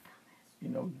 You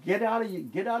know, get out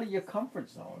of your comfort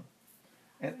zone.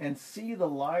 And see the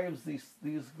lives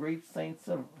these great saints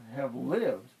have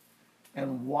lived,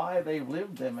 and why they've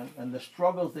lived them, and the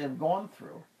struggles they've gone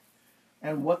through,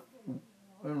 and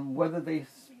whether they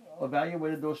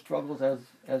evaluated those struggles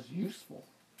as useful.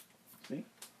 See,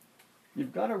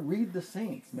 you've got to read the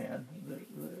saints, man.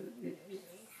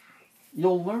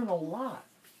 You'll learn a lot.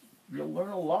 You'll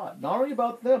learn a lot, not only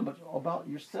about them, but about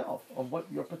yourself, of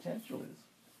what your potential is.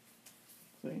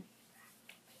 See,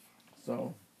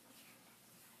 so.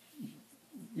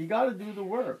 You got to do the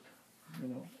work, you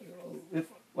know. If,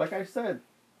 like I said,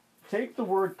 take the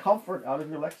word comfort out of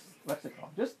your lexicon.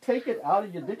 Just take it out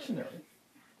of your dictionary,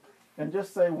 and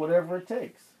just say whatever it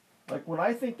takes. Like when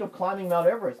I think of climbing Mount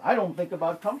Everest, I don't think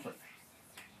about comfort.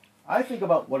 I think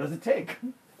about what does it take.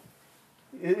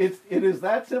 It is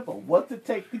that simple. What's it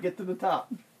take to get to the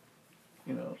top?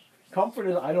 You know, comfort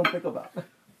is I don't think about.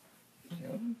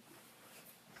 You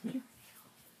know?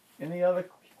 Any other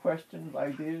questions,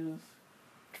 ideas?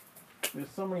 There's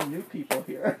so many new people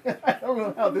here. I don't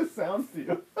know how this sounds to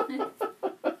you.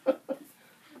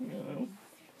 You know?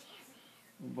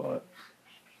 But,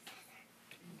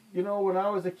 you know, when I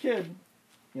was a kid,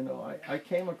 you know, I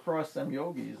came across some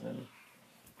yogis, and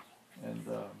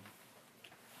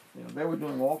you know, they were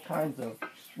doing all kinds of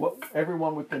what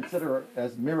everyone would consider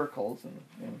as miracles,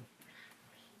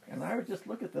 and I would just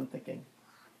look at them thinking,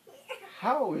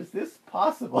 how is this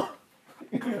possible?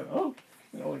 You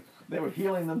know, they were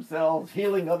healing themselves,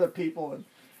 healing other people, and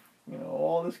you know,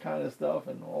 all this kind of stuff,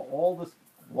 and all this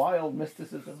wild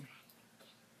mysticism.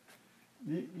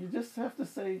 You just have to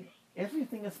say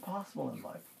everything is possible in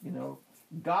life. You know,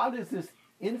 God is this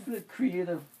infinite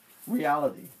creative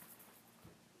reality.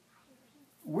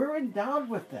 We're endowed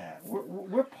with that.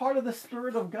 We're part of the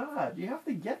Spirit of God. You have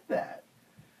to get that.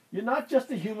 You're not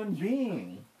just a human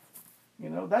being. You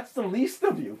know, that's the least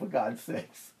of you, for God's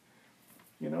sakes.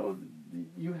 You know,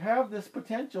 you have this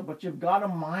potential, but you've got to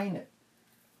mine it.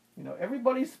 You know,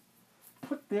 everybody's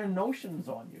put their notions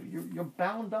on you. You're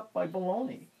bound up by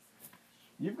baloney.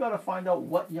 You've got to find out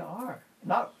what you are,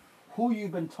 not who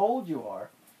you've been told you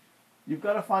are. You've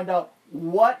got to find out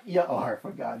what you are,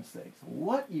 for God's sakes,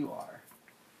 what you are.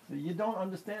 So you don't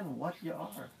understand what you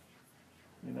are.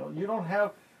 You know, you don't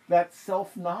have that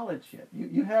self-knowledge yet.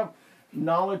 You have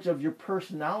knowledge of your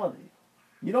personality.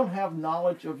 You don't have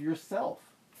knowledge of yourself.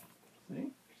 See?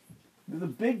 There's a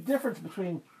big difference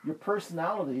between your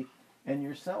personality and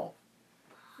yourself.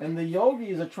 And the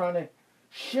yogis are trying to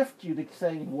shift you to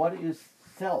saying, what is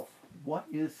self? What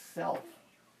is self?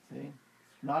 See?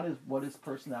 Not as what is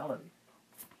personality.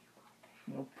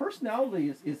 You know,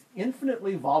 personality is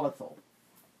infinitely volatile.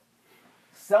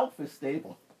 Self is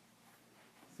stable.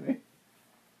 See?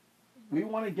 We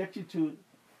want to get you to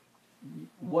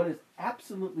what is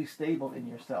absolutely stable in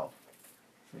yourself.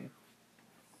 See?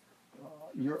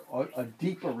 You're a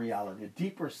deeper reality, a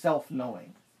deeper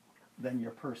self-knowing than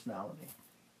your personality.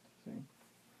 See?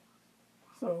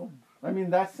 So, I mean,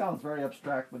 that sounds very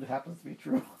abstract, but it happens to be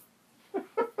true.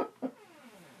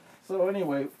 So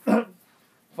anyway,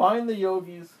 find the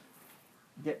yogis,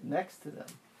 get next to them,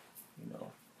 you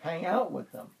know, hang out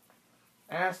with them,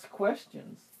 ask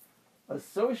questions,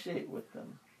 associate with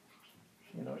them.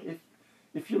 You know,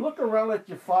 if you look around at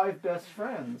your 5 best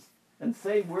friends and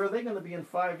say, where are they going to be in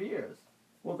 5 years?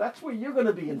 Well, that's where you're going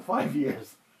to be in 5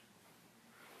 years.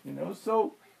 You know,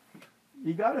 so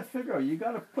you got to figure out, you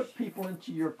got to put people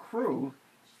into your crew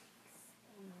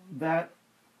that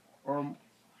are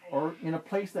in a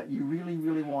place that you really,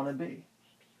 really want to be.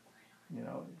 You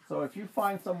know, so if you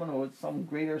find someone with some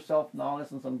greater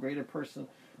self-knowledge and some greater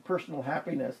personal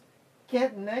happiness,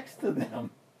 get next to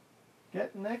them.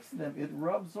 Get next to them. It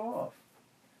rubs off.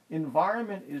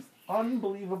 Environment is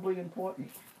unbelievably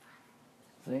important.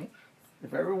 See?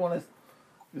 If everyone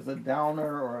is a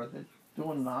downer or they're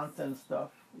doing nonsense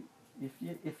stuff,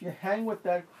 if you hang with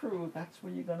that crew, that's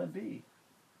where you're going to be.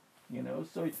 You know,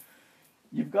 so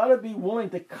you've got to be willing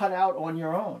to cut out on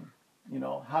your own. You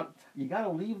know, you got to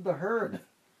leave the herd.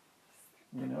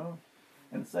 You know,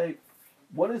 and say,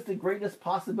 what is the greatest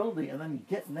possibility? And then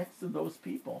get next to those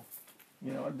people.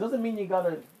 You know, it doesn't mean you got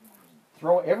to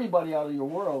throw everybody out of your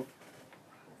world,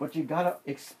 but you got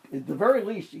to, at the very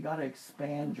least, you got to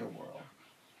expand your world.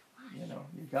 You know,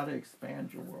 you got to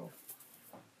expand your world.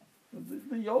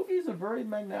 The yogis are very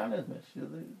magnanimous.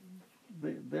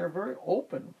 They're very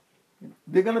open.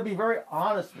 They're going to be very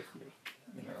honest with you.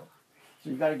 You know, so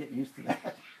you got to get used to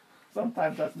that.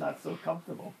 Sometimes that's not so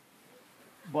comfortable,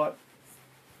 but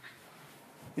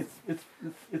it's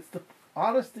the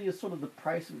honesty is sort of the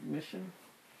price of admission.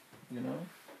 You know,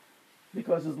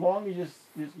 because as long as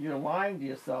you're lying to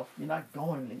yourself, you're not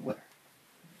going anywhere.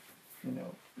 You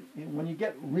know, when you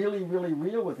get really, really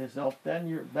real with yourself,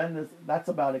 that's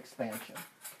about expansion.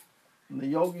 And the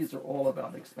yogis are all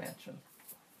about expansion.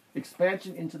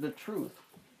 Expansion into the truth,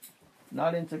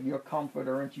 not into your comfort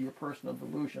or into your personal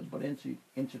delusion, but into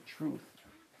truth.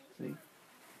 See?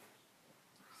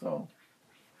 So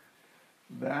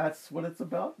that's what it's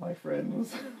about, my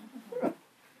friends.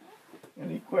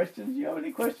 Any questions? You have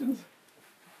any questions?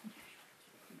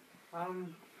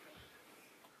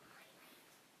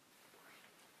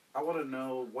 I want to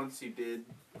know, once you did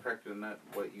crack the nut,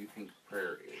 what you think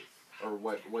prayer is, or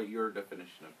what your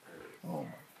definition of prayer is. Oh my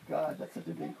God, that's such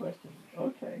a big question.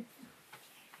 Okay.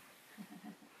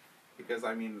 Because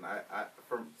I mean, I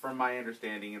from my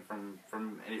understanding and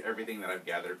from everything that I've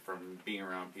gathered from being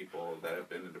around people that have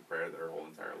been into prayer their whole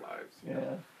entire lives, you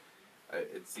know,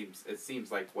 it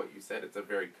seems like what you said. It's a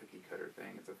very cookie cutter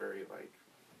thing. It's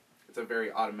a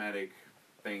very automatic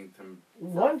thing to.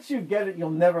 Once you get it, you'll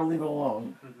never leave it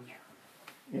alone.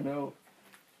 You know,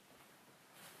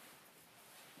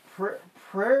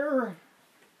 prayer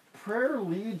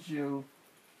leads you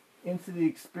into the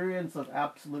experience of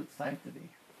absolute sanctity,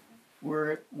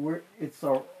 where it's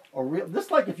a real.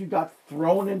 Just like if you got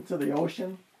thrown into the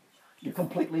ocean, you're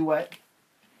completely wet.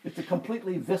 It's a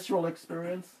completely visceral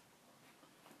experience.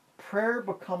 Prayer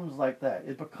becomes like that.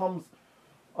 It becomes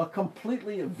a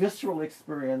completely visceral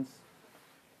experience.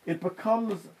 It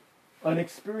becomes an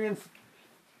experience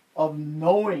of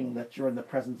knowing that you're in the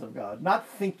presence of God. Not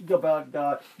thinking about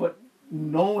God, but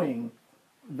knowing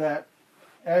that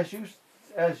as you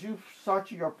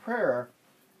start your prayer,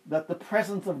 that the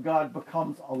presence of God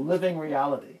becomes a living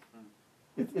reality.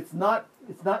 It's not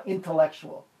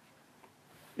intellectual.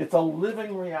 It's a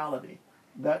living reality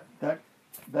that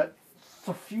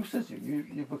suffuses you.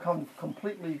 You become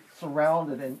completely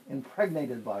surrounded and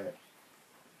impregnated by it.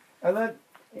 And then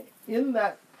in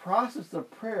that process of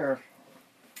prayer,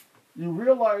 you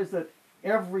realize that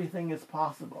everything is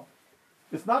possible.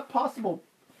 It's not possible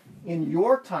in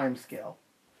your time scale.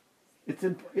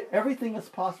 Everything is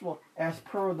possible as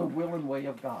per the will and way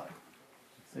of God.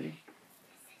 See?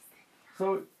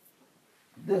 So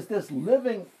there's this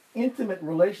living, intimate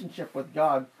relationship with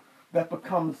God that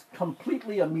becomes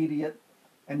completely immediate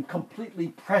and completely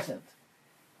present.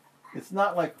 It's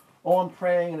not like, oh, I'm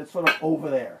praying and it's sort of over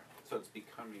there. So it's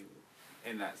becoming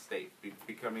in that state,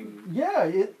 becoming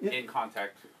in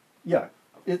contact. Yeah,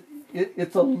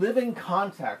 it's a living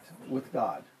contact with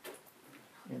God,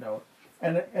 you know,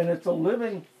 and it's a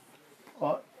living,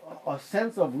 a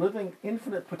sense of living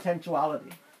infinite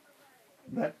potentiality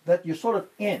that you're sort of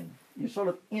in. You're sort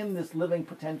of in this living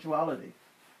potentiality,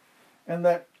 and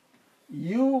that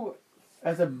you,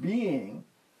 as a being,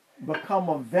 become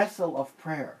a vessel of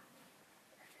prayer.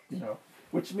 You know,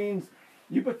 which means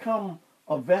you become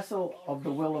a vessel of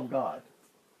the will of God.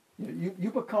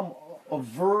 You become a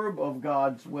verb of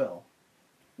God's will,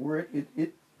 where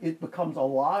it becomes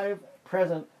alive,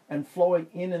 present, and flowing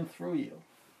in and through you.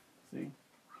 See?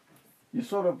 You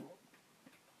sort of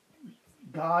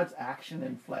God's action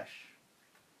in flesh.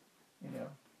 You know,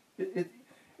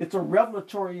 it's a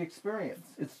revelatory experience.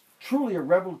 It's truly a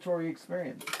revelatory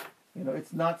experience. You know,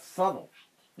 it's not subtle.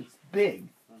 It's big.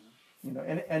 You know,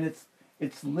 and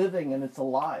it's living and it's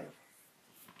alive.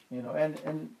 You know,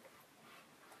 and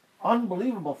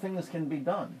unbelievable things can be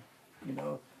done. You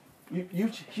know,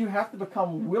 you have to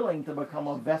become willing to become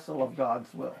a vessel of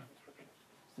God's will.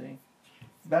 See,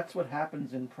 that's what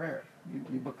happens in prayer.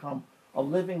 You become a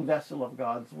living vessel of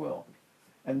God's will,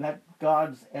 and that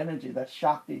God's energy, that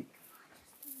Shakti,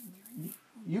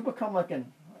 you become like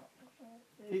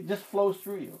it just flows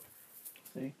through you.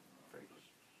 See,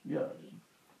 Yeah.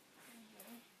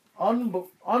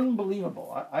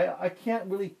 Unbelievable. I can't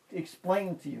really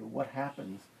explain to you what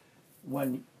happens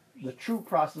when the true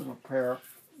process of prayer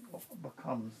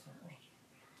becomes.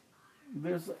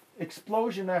 There's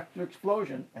explosion after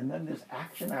explosion, and then there's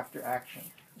action after action.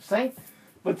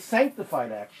 But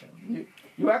sanctified action.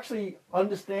 You actually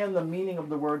understand the meaning of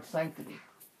the word sanctity.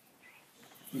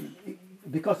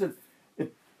 Because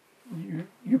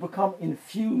you become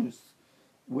infused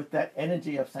with that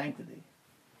energy of sanctity.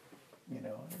 You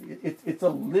know, it's a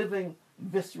living,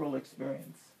 visceral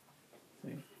experience.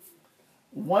 See?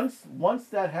 Once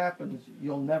that happens,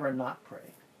 you'll never not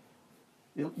pray.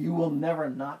 You will never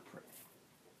not pray.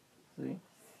 See?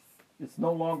 It's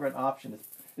no longer an option.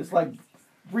 It's like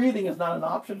breathing is not an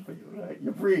option for you, right?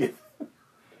 You breathe.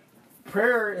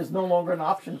 Prayer is no longer an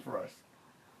option for us.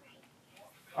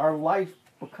 Our life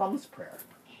becomes prayer.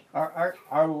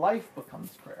 Our life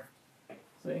becomes prayer.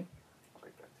 See?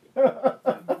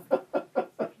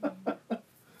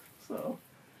 So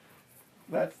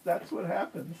that's what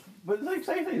happens. But it's like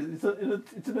same thing.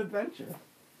 It's an adventure.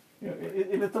 You know,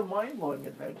 it's a mind-blowing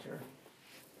adventure.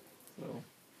 So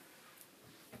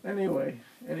anyway,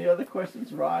 any other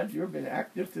questions, Rod? You've been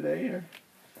active today,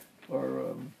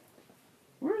 or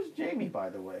where's Jamie, by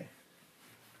the way?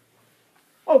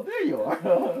 Oh, there you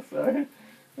are. Sorry.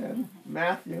 And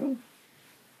Matthew.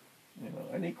 You know,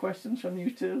 any questions from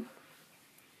you two?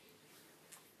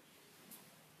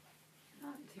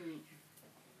 Not too.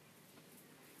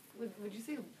 Would you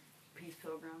say Peace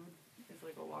Pilgrim is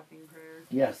like a walking prayer?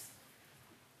 Yes.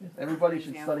 Everybody For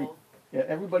should example? study. Yeah,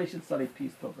 everybody should study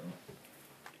Peace Pilgrim.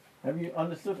 Have you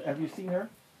understood? Have you seen her?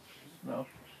 No.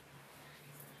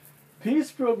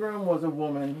 Peace Pilgrim was a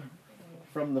woman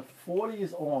from the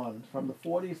 40s on, from the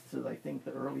 40s to I think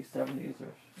the early 70s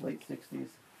or late 60s,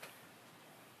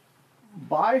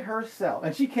 by herself.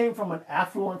 And she came from an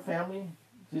affluent family.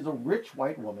 She's a rich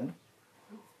white woman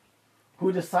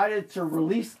who decided to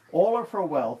release all of her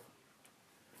wealth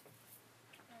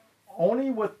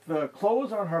only with the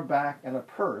clothes on her back and a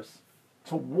purse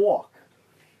to walk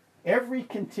every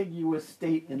contiguous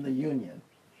state in the Union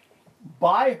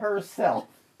by herself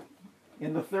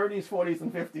in the 30s, 40s,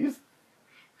 and 50s,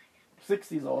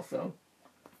 60s also,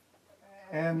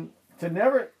 and to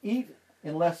never eat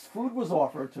unless food was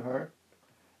offered to her,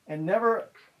 and never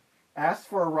ask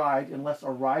for a ride unless a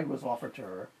ride was offered to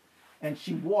her, and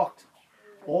she walked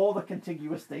all the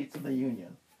contiguous states of the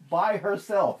Union by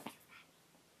herself.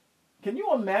 Can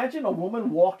you imagine a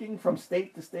woman walking from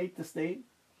state to state to state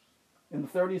in the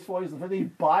 30s, 40s, and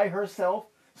 50s by herself,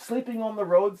 sleeping on the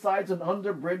roadsides and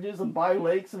under bridges and by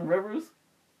lakes and rivers,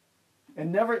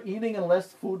 and never eating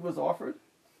unless food was offered?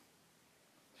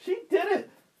 She did it.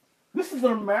 This is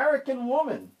an American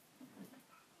woman.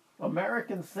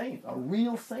 American saint, a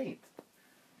real saint.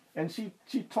 And she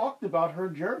talked about her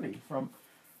journey from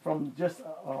just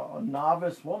a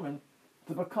novice woman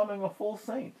to becoming a full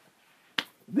saint.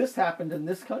 This happened in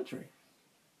this country.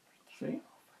 See?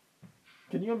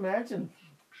 Can you imagine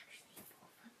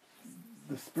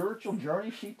the spiritual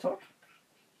journey she took?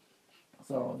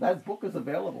 So that book is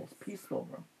available. It's Peace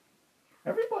Pilgrim.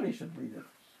 Everybody should read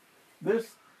it.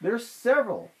 There's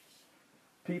several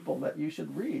people that you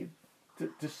should read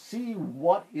to see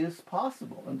what is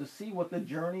possible and to see what the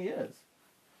journey is.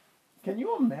 Can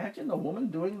you imagine a woman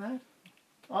doing that?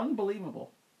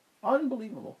 Unbelievable.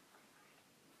 Unbelievable.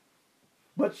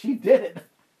 But she did it.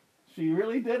 She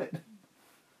really did it.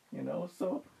 You know,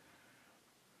 so,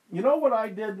 you know what I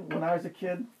did when I was a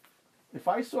kid? If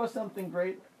I saw something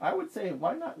great, I would say,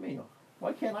 why not me?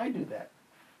 Why can't I do that?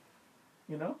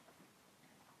 You know?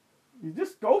 You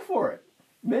just go for it.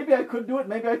 Maybe I could do it,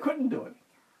 maybe I couldn't do it.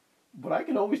 But I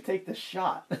can always take the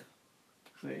shot.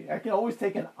 See, I can always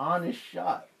take an honest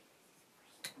shot.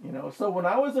 You know, so when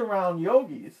I was around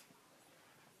yogis,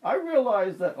 I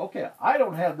realized that, okay, I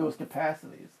don't have those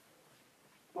capacities.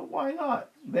 But why not?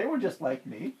 They were just like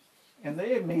me, and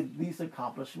they had made these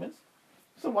accomplishments.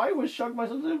 So I always shrugged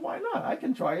myself and said, why not? I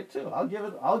can try it too. I'll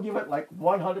give it like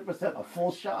 100% a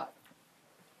full shot.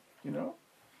 You know?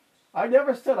 I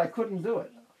never said I couldn't do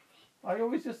it. I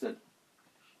always just said,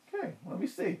 okay, let me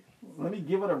see. Let me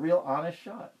give it a real honest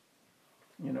shot.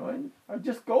 You know, and I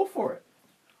just go for it.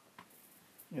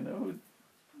 You know,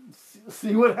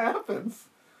 see what happens.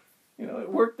 You know, it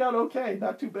worked out okay,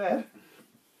 not too bad.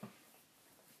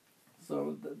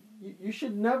 So you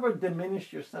should never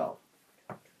diminish yourself.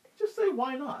 Just say,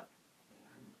 why not?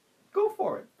 Go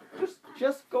for it.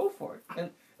 Just go for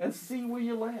it and see where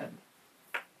you land.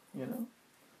 You know?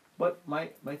 But my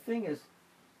thing is,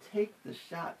 take the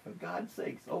shot. For God's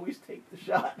sakes, always take the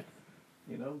shot.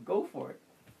 You know, go for it.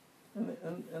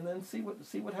 and then see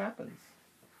what happens.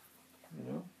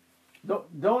 You know,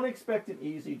 don't expect an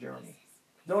easy journey.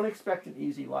 Don't expect an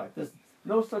easy life. There's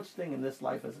no such thing in this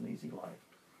life as an easy life.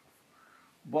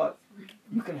 But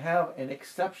you can have an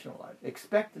exceptional life.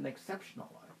 Expect an exceptional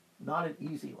life, not an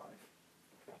easy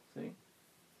life. See?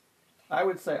 I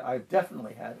would say I've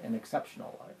definitely had an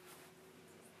exceptional life.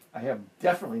 I have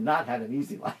definitely not had an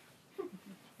easy life.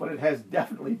 But it has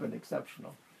definitely been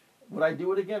exceptional. Would I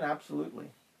do it again?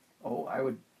 Absolutely. Oh, I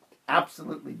would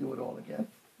absolutely do it all again.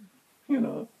 You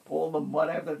know, all the mud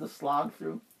I've had to slog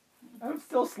through, I would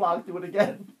still slog through it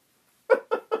again.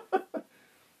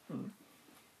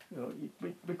 You know,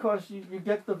 because you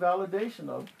get the validation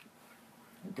of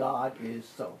God is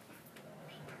so.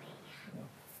 You know?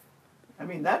 I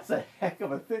mean, that's a heck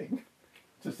of a thing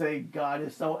to say God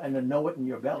is so and to know it in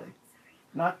your belly.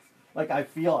 Not like I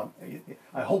feel,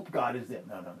 I hope God is there.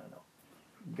 No.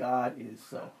 God is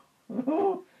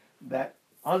so. That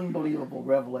unbelievable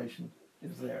revelation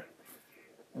is there.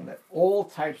 And that all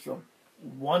types of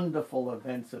wonderful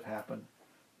events have happened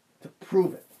to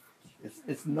prove it.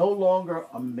 It's no longer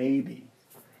a maybe.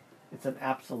 It's an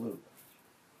absolute.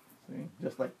 See?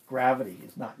 Just like gravity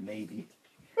is not maybe.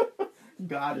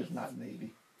 God is not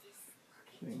maybe.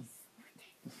 See?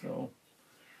 So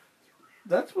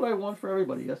that's what I want for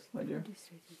everybody. Yes, my dear?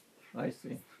 I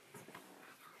see.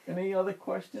 Any other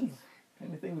questions?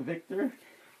 Anything, Victor?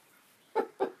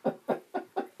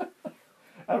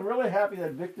 I'm really happy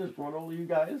that Victor's brought all of you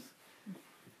guys.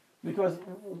 Because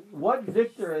what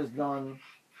Victor has done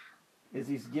is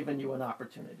he's given you an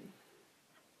opportunity.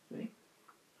 See?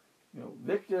 You know,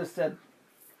 Victor said,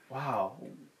 wow,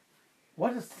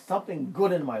 what is something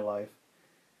good in my life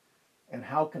and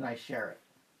how can I share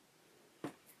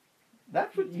it?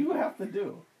 That's what you have to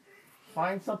do.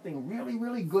 Find something really,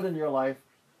 really good in your life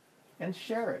and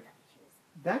share it.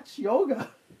 That's yoga.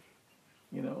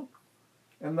 You know?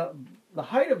 And the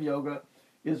height of yoga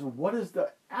is what is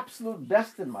the absolute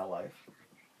best in my life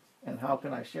and how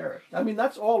can I share it? I mean,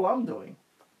 that's all I'm doing.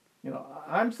 You know,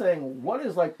 I'm saying what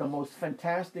is like the most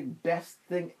fantastic, best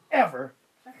thing ever,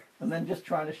 and then just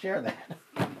trying to share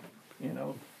that. You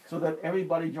know, so that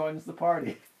everybody joins the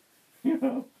party. You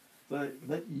know, so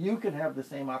that you can have the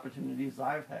same opportunities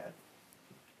I've had.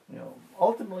 You know,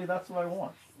 ultimately that's what I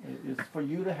want, is for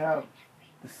you to have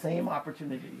the same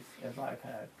opportunities as I've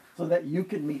had, so that you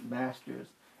can meet masters,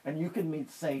 and you can meet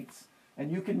saints,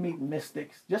 and you can meet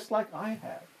mystics, just like I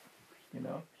have. You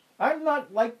know, I'm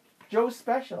not like Joe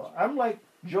Special. I'm like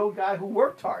Joe Guy who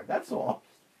worked hard. That's all.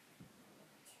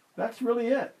 That's really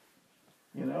it.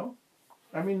 You know,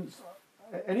 I mean,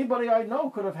 anybody I know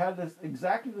could have had this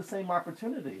exactly the same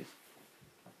opportunities,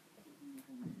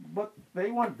 but they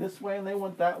went this way and they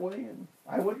went that way, and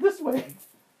I went this way.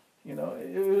 You know,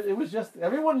 it was just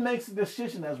everyone makes a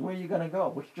decision as where you're going to go,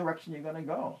 which direction you're going to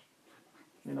go.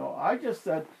 You know, I just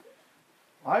said,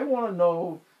 I want to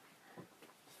know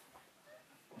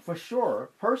for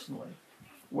sure, personally,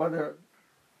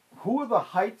 who are the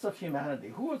heights of humanity?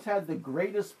 Who has had the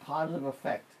greatest positive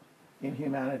effect in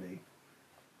humanity?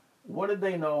 What did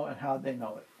they know and how did they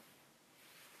know it?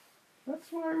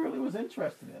 That's what I really was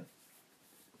interested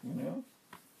in. You know?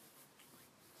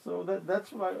 So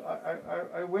that's what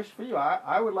I wish for you.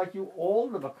 I would like you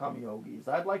all to become yogis.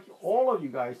 I'd like all of you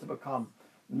guys to become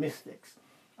mystics.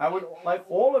 I would like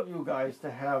all of you guys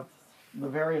to have the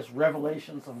various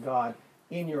revelations of God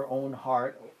in your own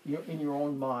heart, in your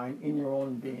own mind, in your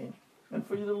own being, and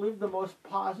for you to live the most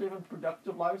positive and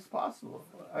productive lives possible.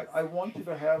 I want you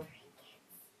to have,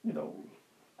 you know,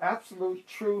 absolute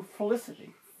true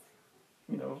felicity,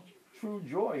 you know, true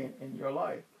joy in your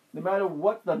life. No matter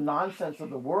what the nonsense of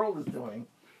the world is doing,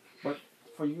 but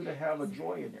for you to have a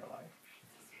joy in your life.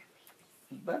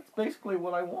 That's basically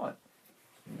what I want,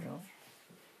 you know.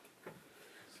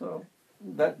 So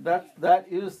that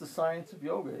is the science of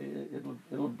yoga.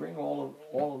 It'll bring all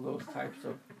of those types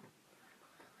of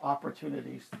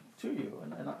opportunities to you,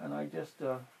 and I just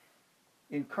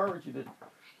encourage you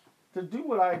to do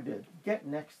what I did. Get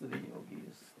next to the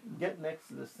yogis. Get next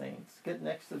to the saints. Get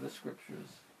next to the scriptures.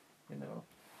 You know.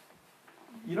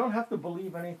 You don't have to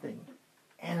believe anything.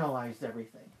 Analyze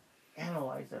everything.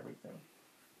 Analyze everything.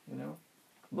 You know?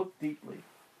 Look deeply.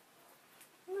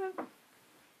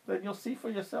 Then you'll see for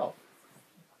yourself.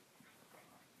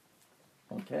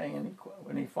 Okay,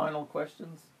 any final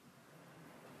questions?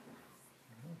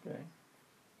 Okay.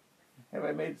 Have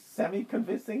I made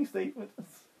semi-convincing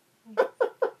statements?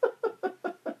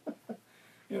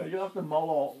 You know, you have to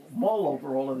mull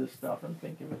over all of this stuff and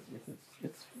think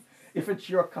if it's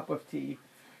your cup of tea,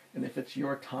 and if it's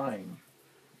your time.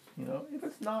 You know, if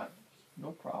it's not,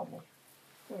 no problem.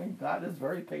 I mean, God is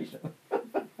very patient.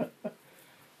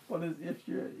 But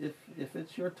if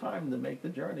it's your time to make the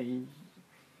journey,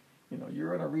 you know,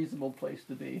 you're in a reasonable place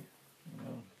to be. You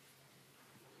know.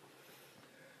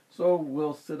 So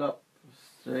we'll sit up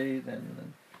straight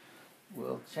and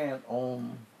we'll chant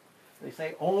Om. They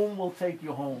say Om will take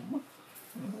you home.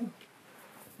 You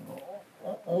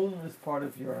know, Om is part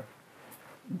of your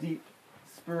deep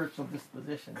spiritual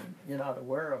disposition. You're not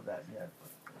aware of that yet,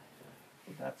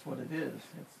 but that's what it is.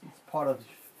 It's part of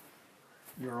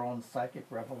your own psychic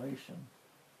revelation.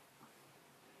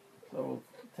 So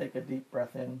take a deep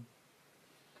breath in.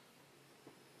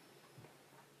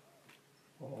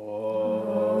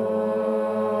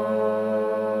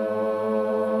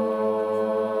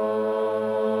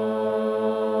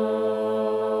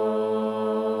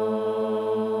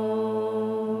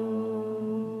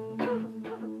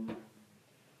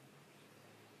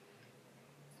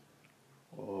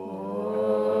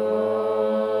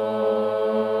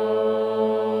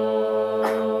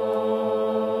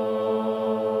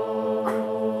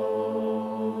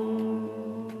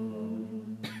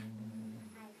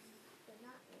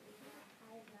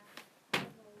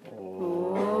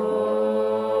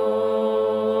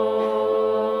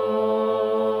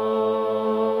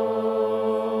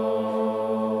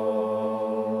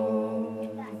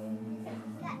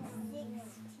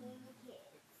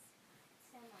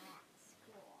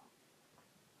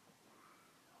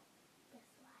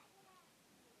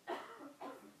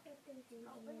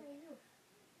 How old are you?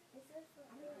 This is for